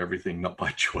approach to everything, not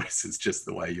by choice, it's just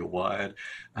the way you're wired,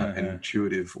 an Uh-huh.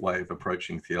 intuitive way of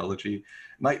approaching theology.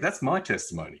 Mate, that's my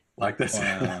testimony. Like that's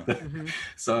Wow.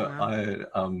 so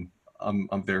Wow.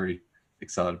 I'm very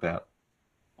excited about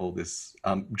all this.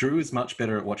 Drew is much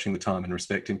better at watching the time and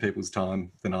respecting people's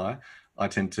time than I. I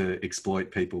tend to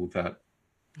exploit people that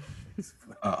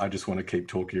I just want to keep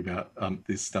talking about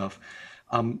this stuff.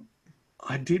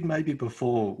 I did maybe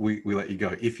before we let you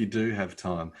go, if you do have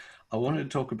time, I wanted to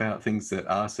talk about things that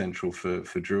are central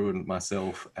for Drew and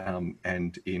myself,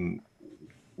 and in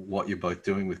what you're both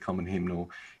doing with Common Hymnal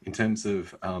in terms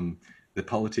of the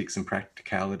politics and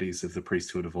practicalities of the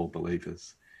priesthood of all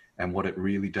believers and what it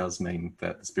really does mean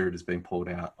that the Spirit has been poured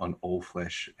out on all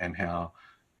flesh and how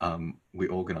we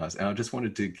organise. And I just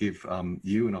wanted to give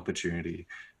you an opportunity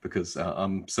because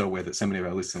I'm so aware that so many of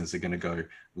our listeners are going to go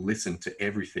listen to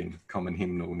everything Common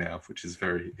Hymnal now, which is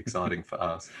very exciting for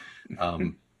us.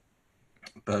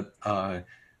 But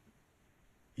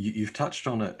you've touched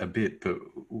on it a bit, but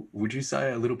would you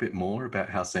say a little bit more about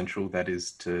how central that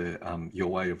is to your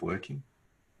way of working?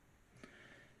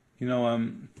 You know,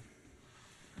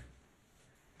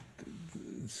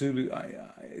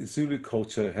 Zulu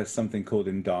culture has something called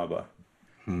indaba,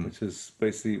 which is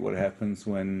basically what happens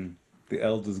when the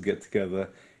elders get together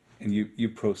and you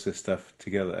process stuff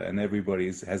together, and everybody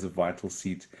has a vital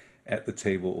seat at the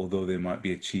table, although there might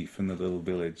be a chief in the little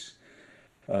village.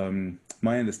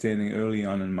 My understanding early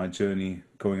on in my journey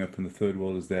growing up in the third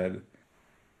world is that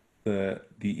the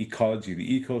ecology,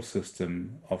 the ecosystem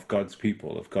of God's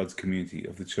people, of God's community,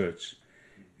 of the church,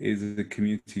 is a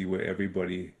community where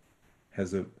everybody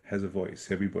has a voice,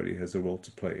 everybody has a role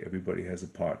to play, everybody has a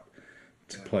part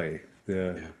to play.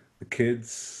 The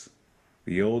kids,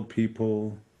 the old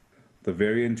people, the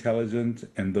very intelligent,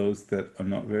 and those that are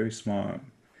not very smart.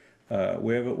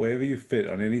 Wherever you fit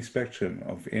on any spectrum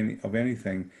of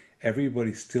anything,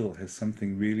 everybody still has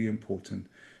something really important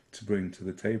to bring to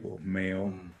the table.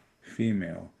 Male,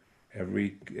 female,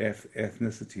 every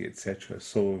ethnicity, etc.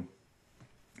 So,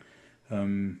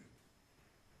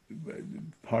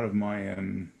 part of my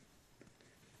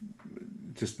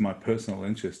just my personal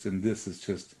interest in this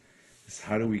is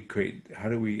how do we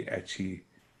actually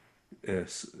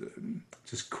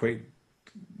just create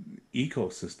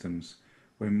ecosystems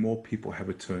where more people have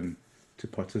a turn to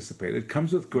participate. It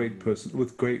comes with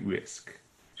with great risk.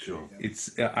 Sure.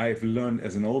 It's I've learned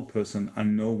as an old person. I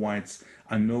know why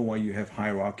you have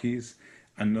hierarchies.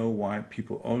 I know why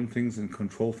people own things and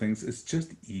control things. It's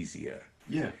just easier.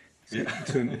 Yeah. Yeah.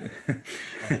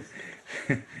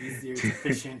 Easier,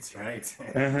 efficient, right?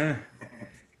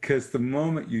 Because the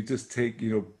moment you just take,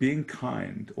 being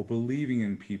kind or believing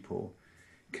in people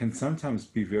can sometimes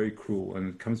be very cruel, and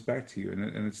it comes back to you,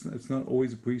 and it's not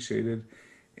always appreciated,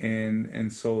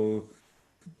 and so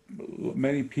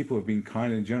many people have been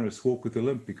kind and generous walk with the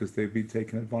limp because they've been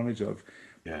taken advantage of.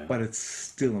 Yeah. But it's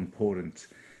still important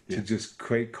to just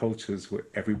create cultures where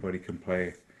everybody can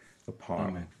play a part.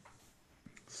 Amen.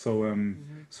 So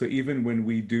so even when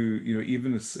we do,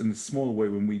 even in a small way,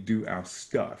 when we do our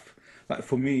stuff, like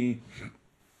for me,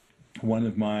 one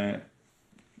of my,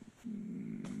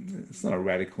 it's not a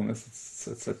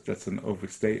radicalness, that's an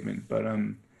overstatement, but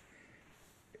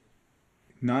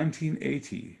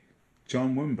 1980,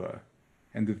 John Wimber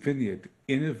and the Vineyard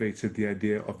innovated the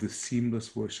idea of the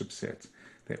seamless worship set,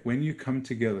 that when you come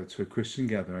together to a Christian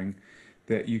gathering,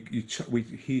 that he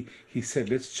said,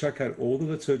 let's chuck out all the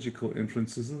liturgical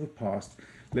influences of the past.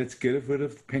 Let's get rid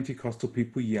of Pentecostal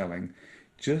people yelling.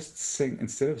 Just sing,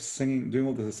 instead of singing, doing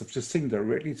all this stuff, just sing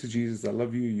directly to Jesus. I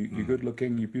love you. You're good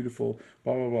looking. You're beautiful.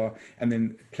 Blah, blah, blah. And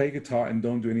then play guitar and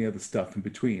don't do any other stuff in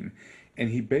between. And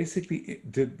he basically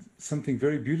did something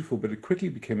very beautiful, but it quickly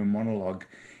became a monologue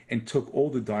and took all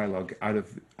the dialogue out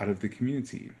of the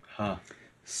community. Huh.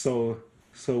 So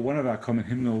one of our Common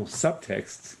Hymnal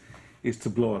subtexts is to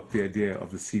blow up the idea of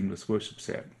the seamless worship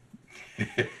set.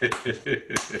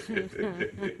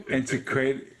 And to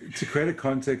create a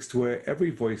context where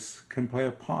every voice can play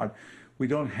a part. We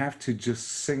don't have to just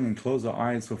sing and close our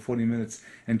eyes for 40 minutes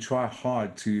and try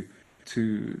hard to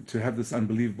have this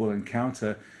unbelievable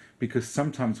encounter. because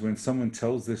sometimes when someone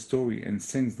tells their story and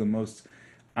sings the most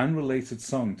unrelated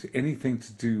song to anything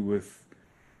to do with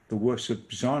the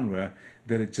worship genre,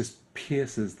 that it just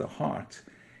pierces the heart.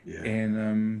 Yeah.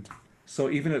 And so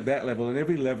even at that level, at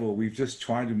every level, we've just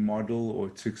tried to model or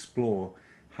to explore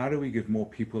how do we give more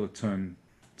people a turn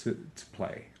to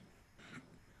play.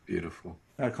 Beautiful.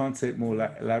 I can't say it more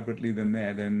elaborately than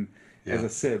that. And as I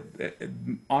said,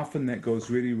 often that goes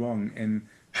really wrong, and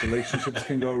relationships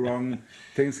can go wrong,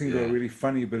 things can go really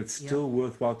funny, but it's still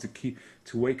worthwhile to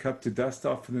wake up, to dust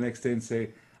off for the next day and say,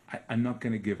 I'm not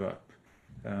going to give up.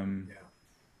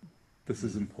 This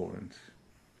is important.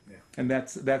 Yeah. And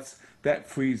that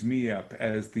frees me up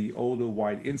as the older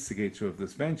white instigator of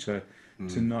this venture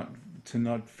to not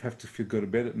have to go to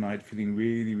bed at night feeling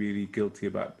really, really guilty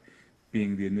about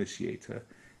being the initiator,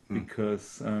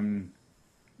 because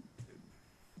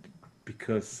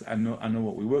I know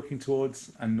what we're working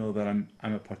towards. I know that I'm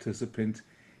a participant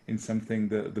in something.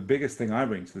 The biggest thing I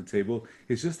bring to the table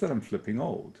is just that I'm flipping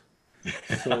old.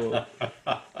 So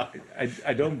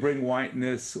I don't bring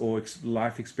whiteness or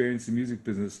life experience in music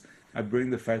business. I bring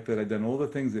the fact that I've done all the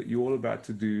things that you're all about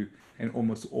to do, and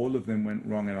almost all of them went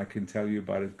wrong, and I can tell you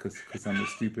about it because I'm as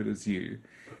stupid as you.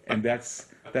 And that's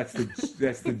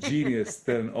the genius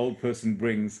that an old person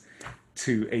brings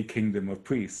to a kingdom of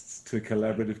priests, to a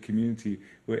collaborative community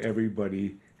where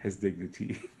everybody has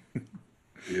dignity.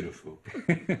 Beautiful.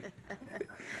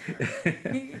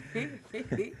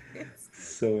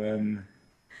 So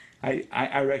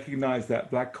I recognize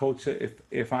that Black culture.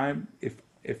 If I'm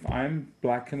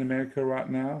Black in America right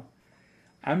now,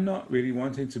 I'm not really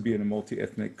wanting to be in a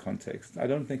multi-ethnic context. I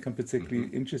don't think I'm particularly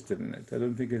interested in it. I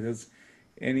don't think it has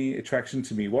any attraction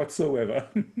to me whatsoever.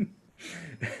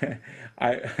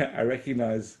 I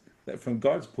recognize that from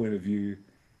God's point of view,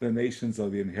 the nations are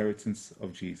the inheritance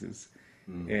of Jesus,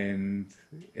 and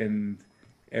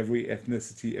every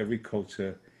ethnicity, every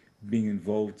culture being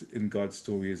involved in God's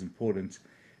story is important.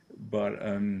 But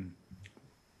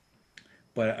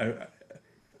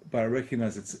I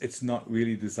recognize it's not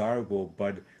really desirable.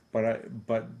 But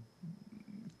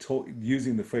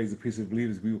using the phrase "the priest of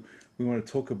believers," we want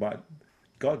to talk about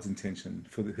God's intention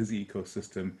for His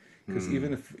ecosystem. Because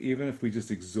even if we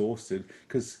just exhausted,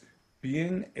 because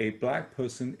being a Black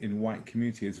person in white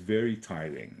community is very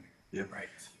tiring. Yeah, Right.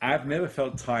 I've never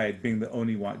felt tired being the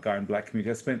only white guy in Black community.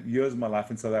 I spent years of my life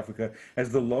in South Africa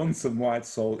as the lonesome white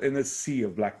soul in a sea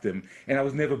of Blackdom, and I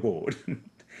was never bored.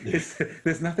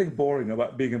 There's nothing boring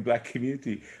about being in Black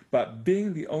community, but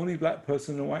being the only Black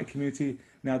person in a white community,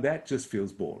 now that just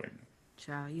feels boring.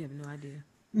 Child, you have no idea.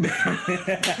 Talk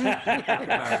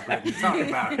about it, Brittany. Talk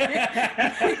about it.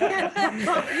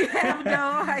 You have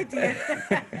no idea.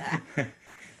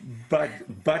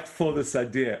 But for this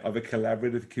idea of a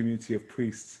collaborative community of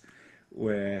priests,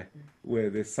 where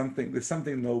there's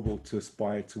something noble to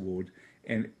aspire toward,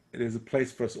 and there's a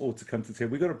place for us all to come to the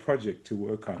table. We've got a project to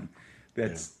work on.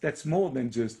 That's more than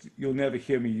just, you'll never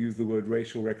hear me use the word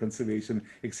racial reconciliation,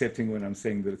 excepting when I'm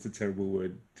saying that it's a terrible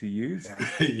word to use.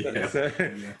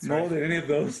 More than any of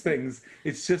those things,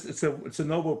 it's a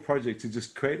noble project to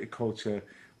just create a culture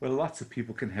where lots of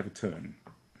people can have a turn.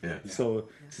 So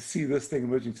to see this thing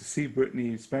emerging, to see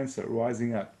Brittany Spencer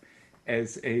rising up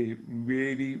as a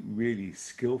really, really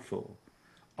skillful,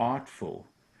 artful,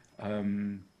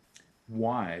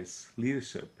 wise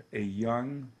leadership, a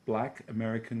young Black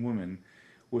American woman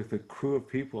with a crew of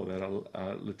people that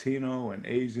are Latino and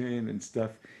Asian and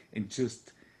stuff, and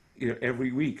just,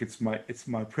 every week it's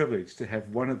my privilege to have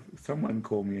someone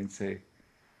call me and say,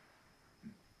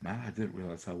 "Man, I didn't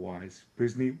realize how wise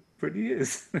Brittany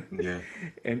is."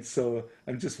 And so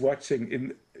I'm just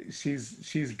watching.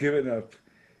 She's given up.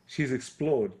 She's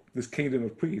explored this kingdom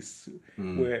of priests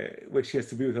where she has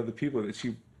to be with other people that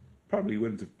she probably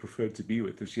wouldn't have preferred to be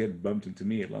with if she hadn't bumped into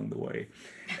me along the way.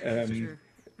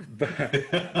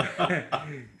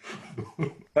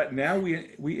 But now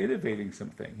we're innovating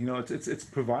something. It's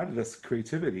provided us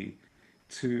creativity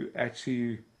to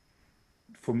actually.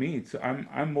 For me,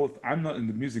 I'm not in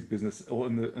the music business or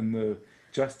in the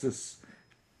justice,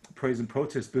 praise and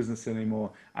protest business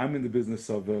anymore. I'm in the business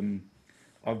of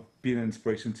being an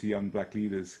inspiration to young Black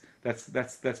leaders.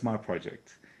 That's my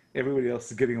project. Everybody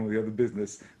else is getting on with the other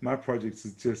business. My project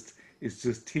is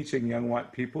just teaching young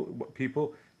white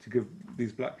people to give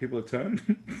these Black people a turn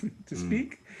to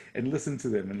speak and listen to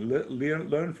them and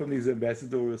learn from these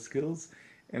ambassadorial skills.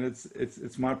 And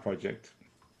it's my project.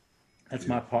 That's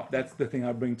my part. That's the thing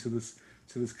I bring to this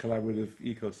collaborative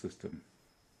ecosystem.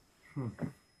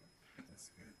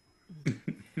 That's good.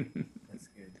 That's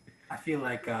good. I feel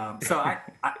like so.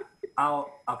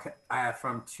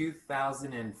 From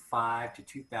 2005 to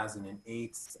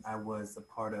 2008, I was a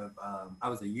part of. I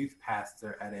was a youth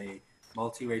pastor at a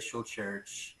multiracial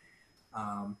church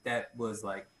that was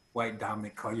like white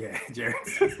dominant. Oh yeah, Jared.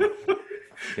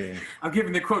 Okay. I'm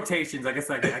giving the quotations. I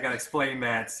guess I got to explain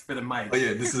that for the mic. Oh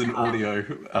yeah, this is an audio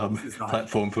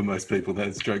platform for most people.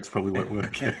 Those jokes probably won't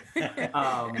work.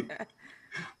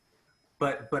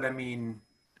 But I mean,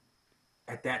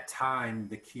 at that time,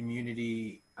 the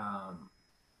community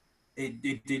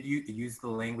it did use the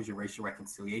language of racial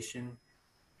reconciliation,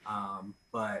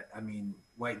 but I mean,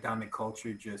 white dominant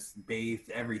culture just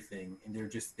bathed everything, and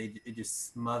it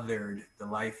just smothered the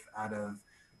life out of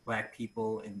Black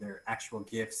people and their actual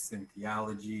gifts and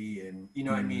theology, and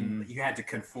what I mean, you had to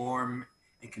conform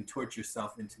and contort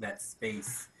yourself into that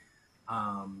space,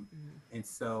 and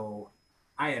so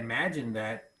I imagine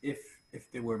that if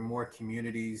there were more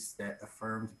communities that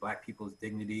affirmed Black people's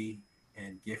dignity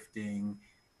and gifting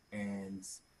and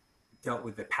dealt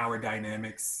with the power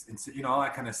dynamics and all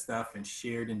that kind of stuff, and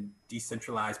shared and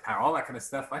decentralized power, all that kind of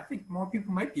stuff, I think more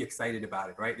people might be excited about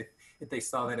it, right? If they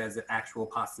saw that as an actual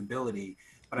possibility.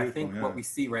 But I think what we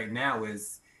see right now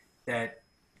is that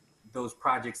those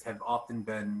projects have often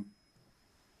been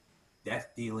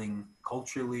death dealing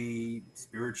culturally,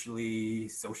 spiritually,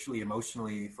 socially,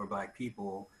 emotionally for Black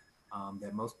people.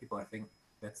 That most people, I think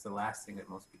that's the last thing that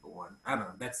most people want. I don't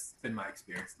know. That's been my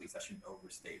experience, at least. I shouldn't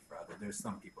overstate for others. There's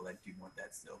some people that do want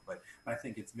that still, but I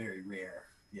think it's very rare.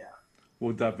 Yeah.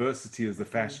 Well, diversity is the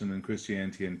fashion in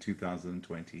Christianity in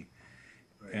 2020.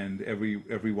 Right. And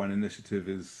every One Initiative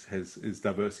is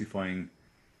diversifying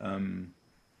for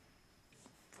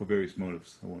various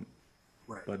motives.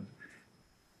 Right. But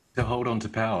to hold on to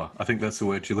power. I think that's the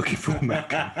word you're looking for,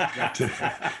 Malcolm.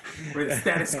 Where the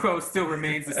status quo still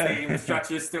remains the same, the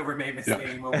structures still remain the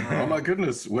same overall. Oh my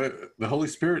goodness, the Holy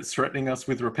Spirit's threatening us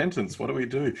with repentance. What do we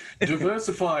do?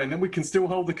 Diversify, and then we can still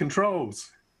hold the controls.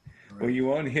 Well, you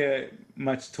won't hear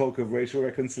much talk of racial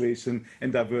reconciliation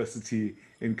and diversity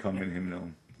in Common Hymnal.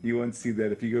 You won't see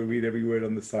that. If you go read every word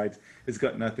on the site, it's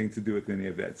got nothing to do with any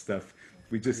of that stuff.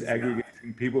 We're just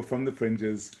aggregating people from the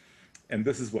fringes, and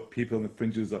this is what people in the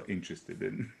fringes are interested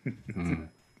in.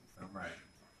 All right.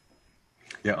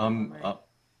 Yeah,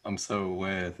 I'm so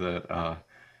aware that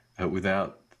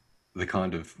without the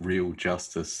kind of real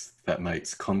justice that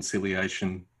makes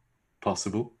conciliation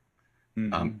possible,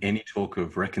 any talk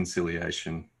of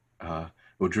reconciliation,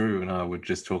 well, Drew and I were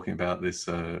just talking about this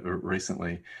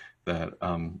recently, that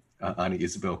Auntie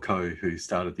Isabel Coe, who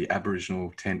started the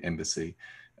Aboriginal Tent Embassy,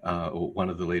 or one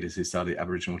of the leaders who started the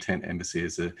Aboriginal Tent Embassy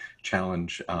as a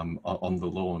challenge on the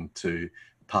lawn to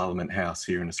Parliament House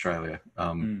here in Australia.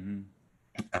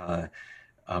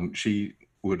 She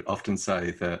would often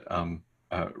say that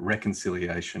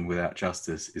reconciliation without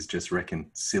justice is just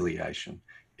reconciliation.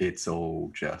 It's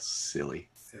all just silly.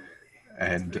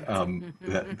 And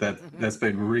that's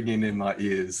been ringing in my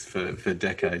ears for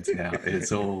decades now.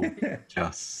 It's all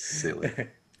just silly.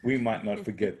 We might not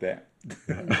forget that.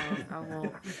 No, I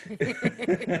won't.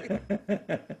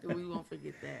 We won't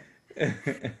forget that.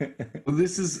 Well,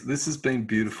 this has been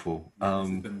beautiful. This has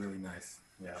been really nice.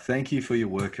 Yeah. Thank you for your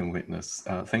work and witness.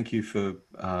 Thank you for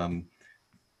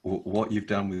what you've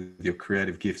done with your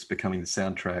creative gifts, becoming the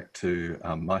soundtrack to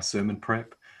my sermon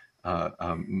prep,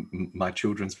 my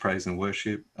children's praise and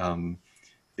worship.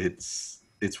 It's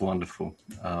wonderful.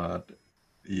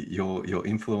 Your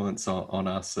influence on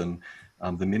us and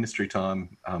the ministry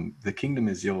time, the kingdom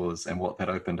is yours, and what that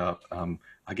opened up.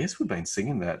 I guess we've been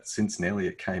singing that since nearly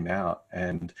it came out,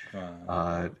 and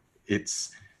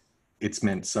it's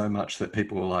meant so much that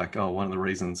people were like, oh, one of the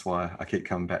reasons why I keep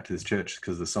coming back to this church is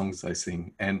because of the songs they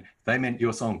sing, and they meant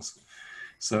your songs.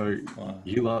 So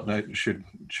you lot should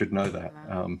know that.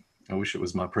 I wish it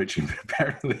was my preaching, but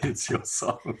apparently it's your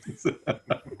songs. Well,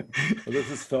 this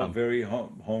has felt very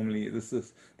homely. This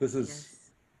is. Yes.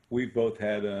 We've both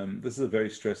had. This is a very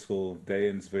stressful day,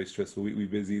 and it's very stressful. We're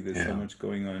busy. There's so much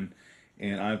going on,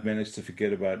 and I've managed to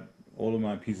forget about all of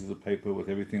my pieces of paper with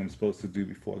everything I'm supposed to do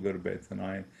before I go to bed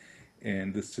tonight.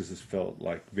 And this just has felt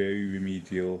like very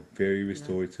remedial, very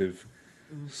restorative.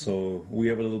 Mm-hmm. So we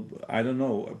have a little. I don't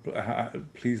know.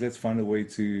 Please, let's find a way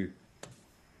to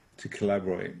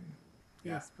collaborate.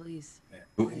 Yes, please.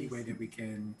 Any way that we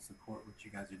can support what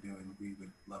you guys are doing, we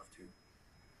would love to.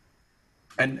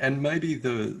 And maybe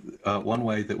the one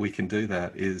way that we can do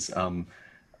that is,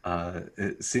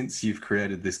 since you've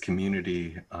created this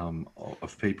community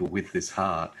of people with this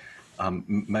heart,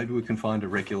 maybe we can find a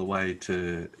regular way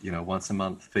to, once a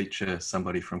month feature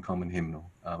somebody from Common Hymnal,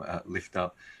 lift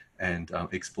up and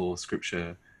explore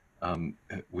scripture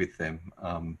with them.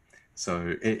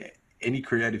 So any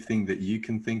creative thing that you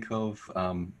can think of,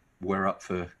 we're up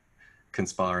for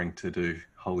conspiring to do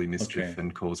holy mischief Okay.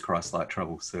 and cause Christ-like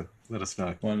trouble. So let us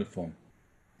know. Wonderful.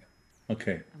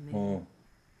 Okay. Amazing. Well,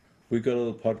 we got a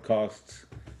little podcast.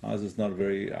 Ours is not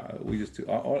very. We just do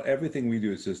everything we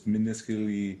do is just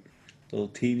minusculely, little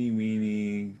teeny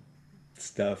weeny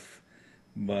stuff,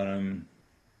 but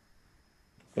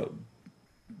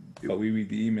we read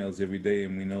the emails every day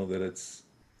and we know that it's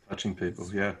Touching people,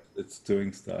 yeah. it's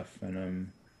doing stuff, and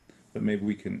but maybe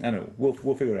we can. I don't know.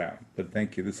 We'll figure it out. But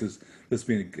thank you. This has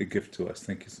been a gift to us.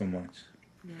 Thank you so much.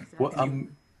 Yes, Well, absolutely.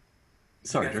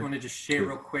 sorry, You guys Drew. want to just share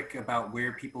real quick about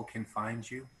where people can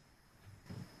find you?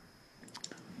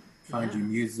 Find Yeah. your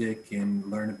music and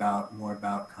learn more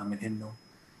about Common Hymnal.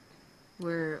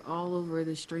 We're all over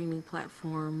the streaming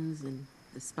platforms and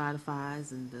the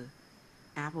Spotify's and the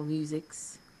Apple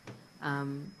Musics.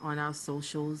 On our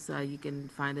socials, you can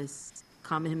find us.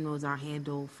 Common Hymnal is our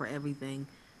handle for everything.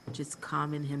 Just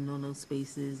Common Hymnal, no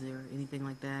spaces or anything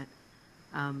like that.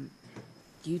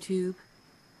 YouTube.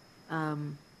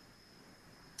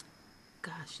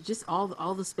 Gosh, just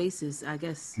all the spaces, I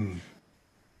guess.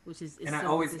 Which is And I so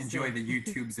always it's enjoy so- the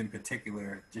YouTubes in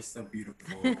particular. Just so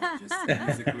beautiful. Just the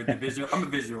music with the visual. I'm a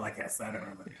visual, I guess. I don't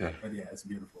know. Yeah. But yeah, it's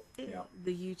beautiful. Yeah.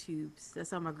 The YouTubes. That's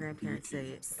how my grandparents say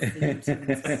it. YouTubes. The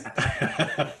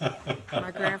YouTubes. My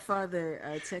grandfather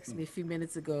texted me a few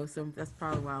minutes ago, so that's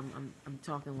probably why I'm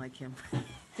talking like him.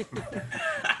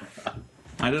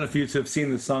 I don't know if you have seen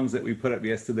the songs that we put up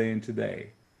yesterday and today.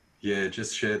 Yeah,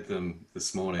 just shared them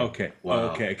this morning. Okay.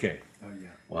 Wow. Okay. Oh yeah.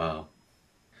 Wow.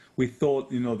 We thought,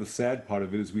 the sad part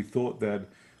of it is we thought that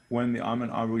when the Ahmed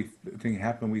Arbery thing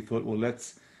happened, we thought, well,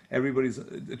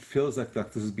 it feels like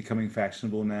this is becoming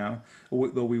fashionable now.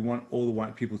 Though we want all the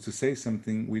white people to say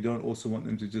something, we don't also want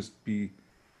them to just be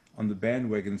on the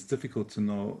bandwagon. It's difficult to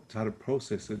know how to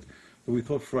process it. But we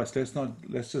thought for us,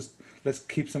 let's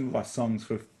keep some of our songs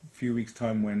for a few weeks'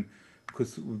 time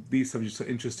because these subjects are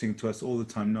interesting to us all the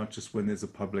time, not just when there's a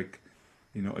public,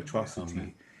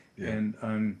 atrocity. Yeah.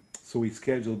 And so we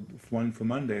scheduled one for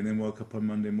Monday, and then woke up on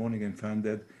Monday morning and found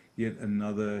that yet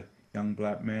another young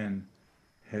black man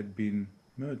had been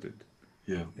murdered.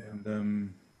 Yeah.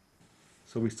 And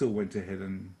so we still went ahead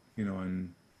and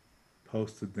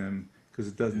posted them because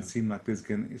it doesn't seem like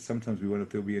sometimes we wonder if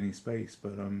there'll be any space,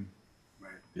 but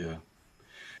Right. Yeah.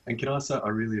 And can I say, I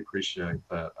really appreciate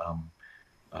that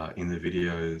in the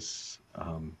videos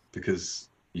because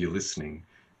you're listening,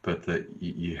 but that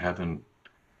you haven't.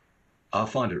 I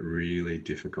find it really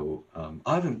difficult.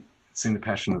 I haven't seen The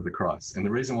Passion of the Christ, and the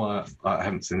reason why I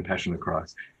haven't seen The Passion of the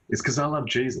Christ is because I love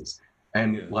Jesus,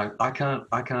 and Yeah. I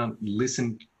can't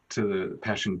listen to the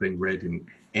Passion being read in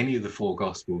any of the four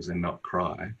Gospels and not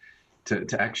cry.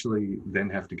 To actually then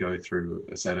have to go through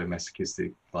a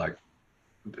sadomasochistic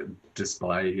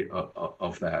display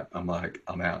of that, I'm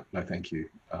out. No, thank you.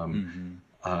 And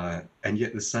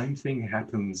yet the same thing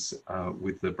happens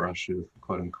with the brush of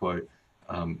quote unquote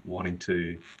wanting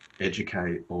to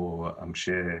educate or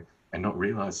share and not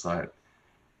realize that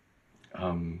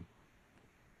some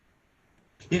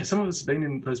of us have been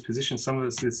in those positions. Some of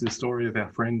us, it's the story of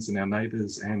our friends and our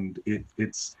neighbors, and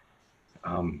it's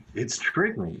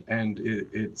triggering, and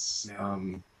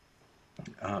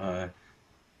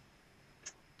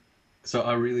so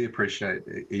I really appreciate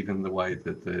even the way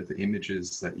that the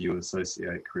images that you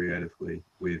associate creatively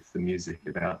with the music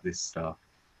about this stuff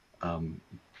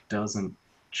doesn't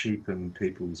cheapen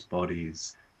people's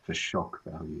bodies for shock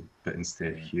value, but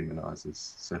instead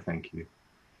humanizes. So thank you. It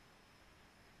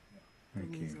thank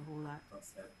means you. a whole lot. Well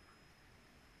said.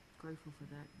 Grateful for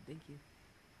that. Thank you.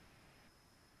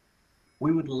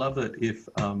 We would love it if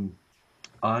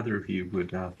either of you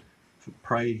would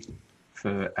pray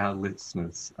for our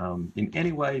listeners in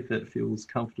any way that feels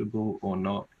comfortable or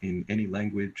not, in any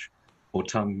language or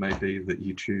tongue maybe that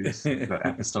you choose. The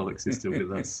apostolic sister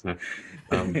with us. So,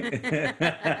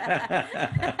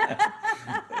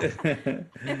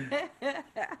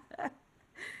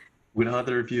 would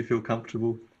either of you feel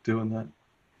comfortable doing that?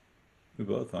 We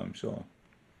both, I'm sure.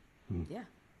 Yeah.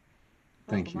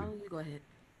 Thank Why you. don't you go ahead?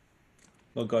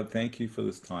 Lord God, thank you for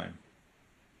this time.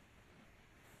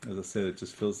 As I said, it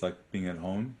just feels like being at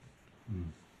home,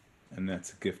 and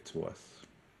that's a gift to us.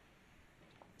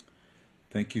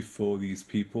 Thank you for these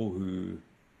people who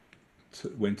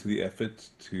went to the effort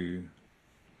to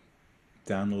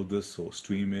download this or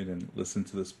stream it and listen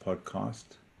to this podcast.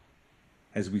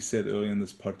 As we said earlier in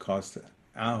this podcast,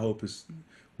 our hope is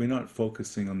we're not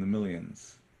focusing on the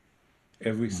millions.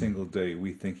 Every single day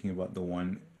we're thinking about the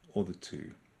one or the two.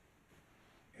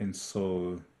 And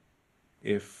so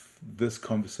if this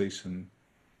conversation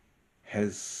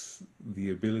has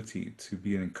the ability to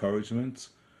be an encouragement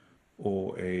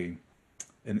or an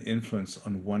influence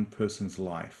on one person's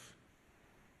life,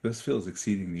 this feels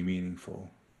exceedingly meaningful.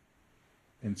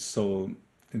 And so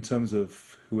in terms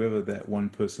of whoever that one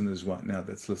person is right now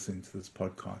that's listening to this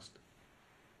podcast,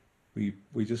 we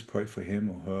just pray for him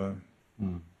or her.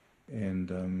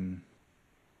 And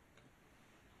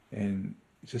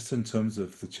just in terms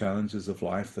of the challenges of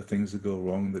life, the things that go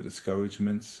wrong, the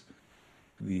discouragements,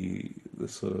 the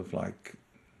sort of like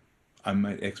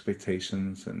unmet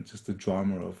expectations, and just the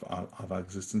drama of our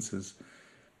existences.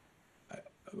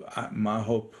 My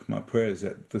hope, my prayer is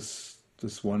that this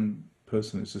one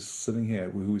person is just sitting here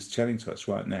who is chatting to us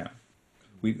right now.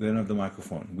 They don't have the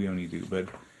microphone, we only do. But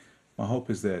my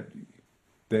hope is that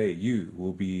you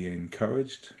will be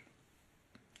encouraged,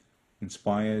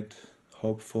 inspired,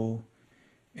 hopeful,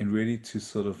 and ready to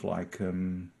sort of like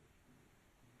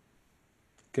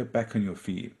get back on your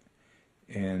feet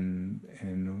and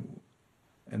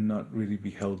not really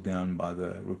be held down by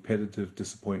the repetitive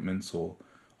disappointments or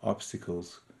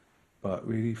obstacles, but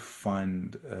really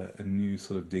find a new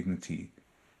sort of dignity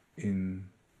in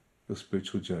your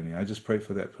spiritual journey. I just pray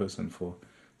for that person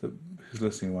who's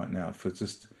listening right now, for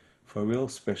a real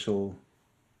special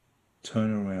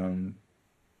turnaround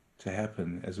to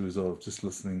happen as a result of just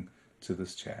listening to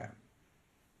this chat.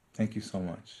 Thank you so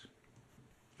much.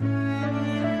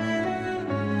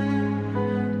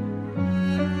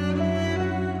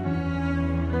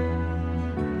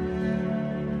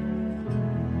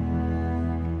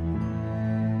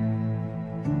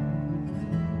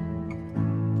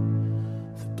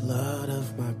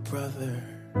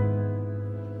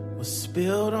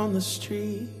 Spilled on the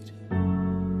street,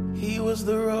 he was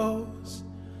the rose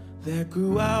that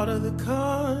grew out of the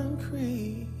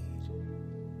concrete,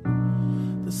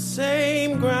 the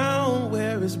same ground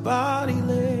where his body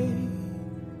lay,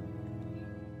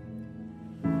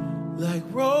 like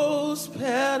rose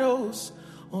petals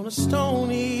on a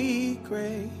stony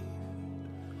grave.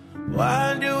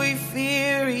 Why do we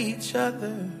fear each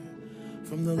other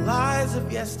from the lies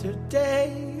of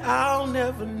yesterday? I'll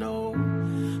never know.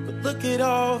 Look at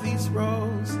all these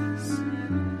roses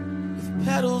with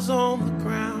petals on the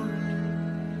ground.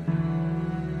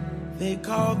 They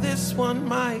call this one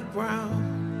Mike Brown.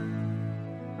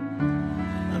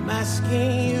 I'm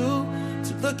asking you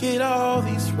to look at all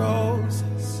these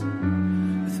roses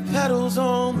with petals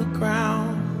on the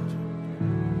ground.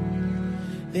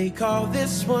 They call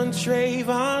this one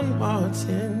Trayvon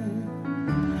Martin.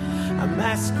 I'm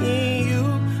asking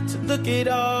you to look at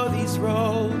all these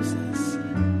roses,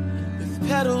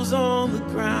 petals on the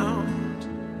ground.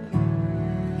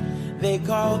 They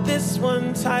call this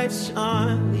one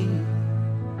Tyshawn Lee.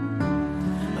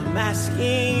 I'm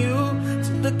asking you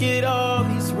to look at all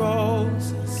these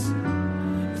roses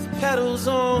with petals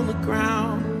on the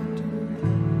ground.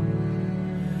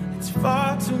 It's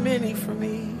far too many for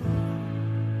me.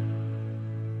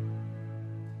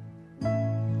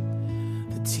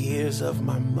 The tears of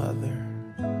my mother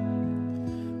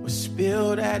were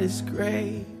spilled at his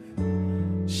grave.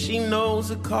 She knows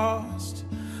the cost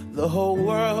the whole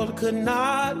world could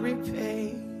not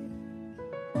repay.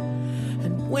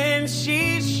 And when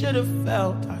she should have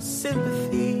felt our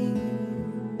sympathy,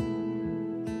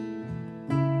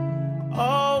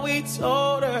 all we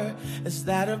told her is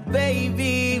that her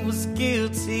baby was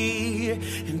guilty.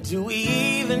 And do we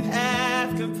even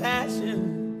have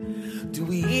compassion? Do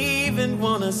we even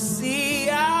want to see?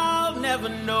 I'll never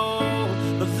know.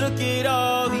 But look at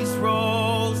all these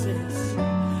roses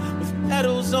with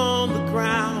petals on the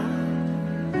ground.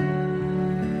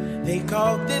 They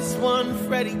called this one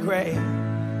Freddie Gray.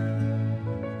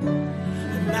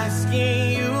 I'm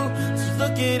asking you to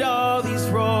look at all these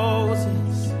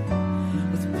roses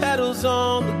with petals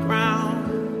on the ground.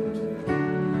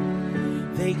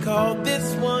 They called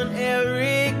this one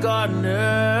Eric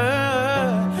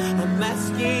Gardner. I'm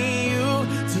asking you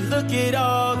to look at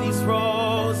all these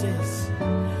roses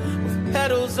with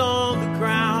petals on the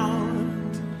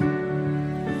ground.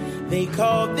 They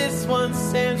called this one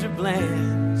Sandra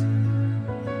Bland.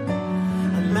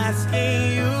 I'm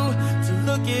asking you to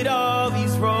look at all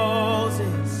these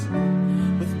roses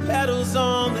with petals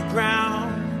on the ground.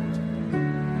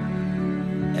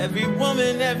 Every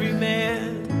woman, every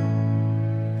man.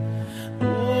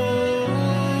 Oh,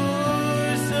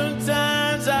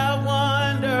 sometimes I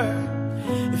wonder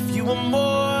if you were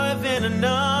more than a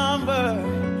number,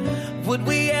 would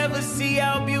we ever see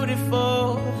how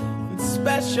beautiful and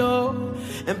special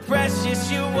and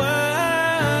precious you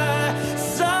were?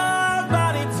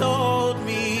 Somebody told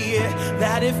me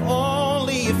that if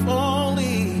only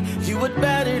you would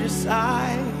better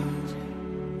decide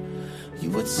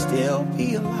would still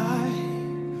be alive.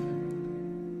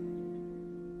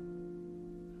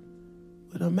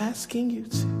 But I'm asking you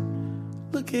to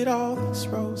look at all these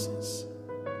roses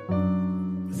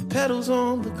with petals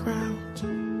on the ground,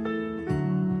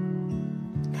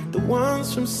 like the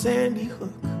ones from Sandy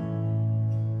Hook.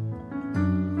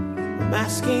 I'm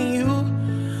asking you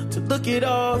to look at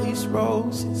all these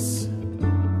roses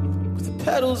with the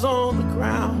petals on the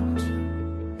ground.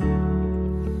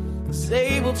 'Cause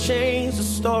they will change the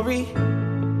story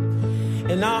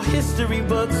in our history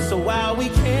books. So while we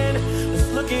can,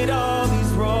 let's look at all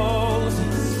these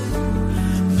roses.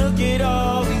 Look at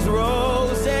all these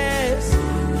roses.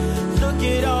 Look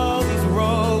at all these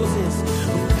roses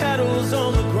with petals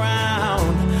on the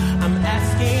ground. I'm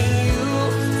asking you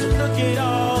to look at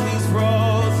all these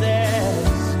roses.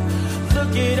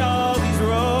 Look at all these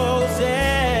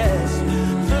roses.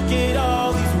 Look at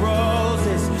all these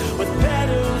roses with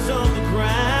petals on the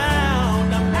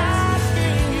ground. I'm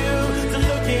asking you to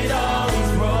look at all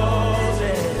these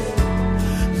roses.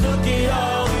 Look at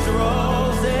all these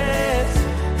roses.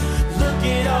 Look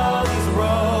at all these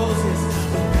roses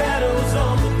with petals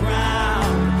on the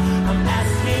ground. I'm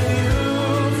asking you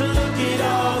to look at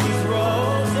all these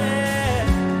roses.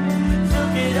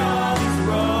 Look at all these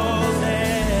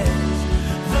roses.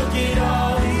 Look at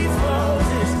all these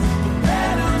roses with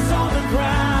petals on the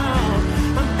ground.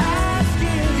 I'm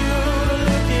asking you to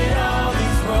look at all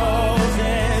these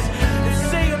roses and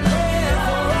say a prayer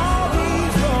for all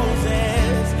these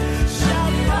roses.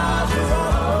 Shout it out for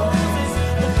all roses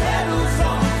with petals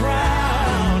on the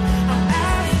ground. I'm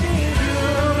asking you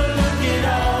to look at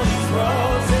all these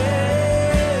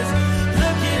roses.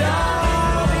 Look at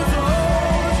all these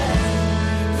roses.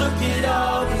 Look at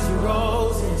all these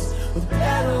roses with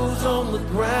petals on the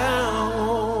ground.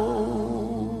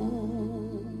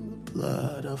 The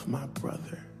blood of my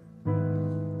brother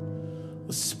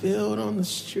was spilled on the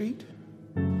street.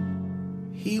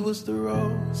 He was the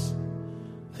rose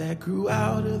that grew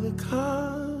out of the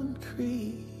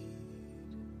concrete.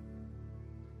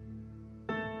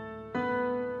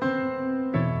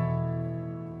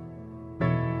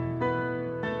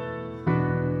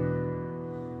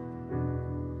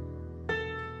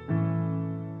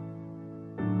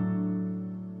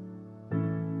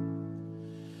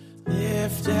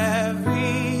 Lift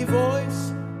every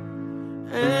voice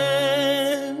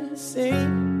and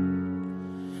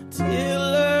sing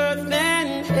till earth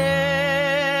and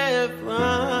heaven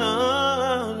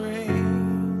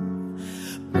ring.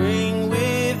 Bring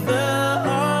with the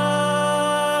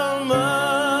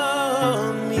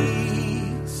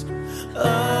harmonies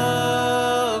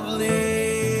of liberty.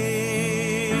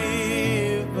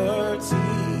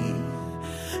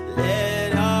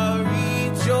 Let our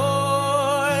rejoicing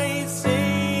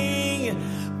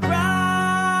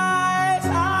rise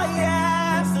high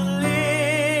as the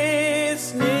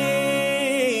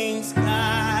listening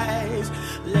skies.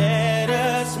 Let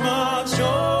us march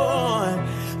on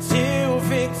till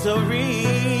victory.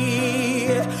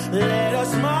 Let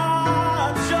us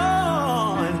march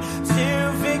on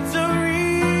till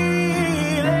victory.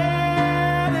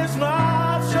 Let us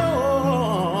march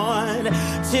on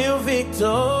till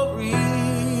victory.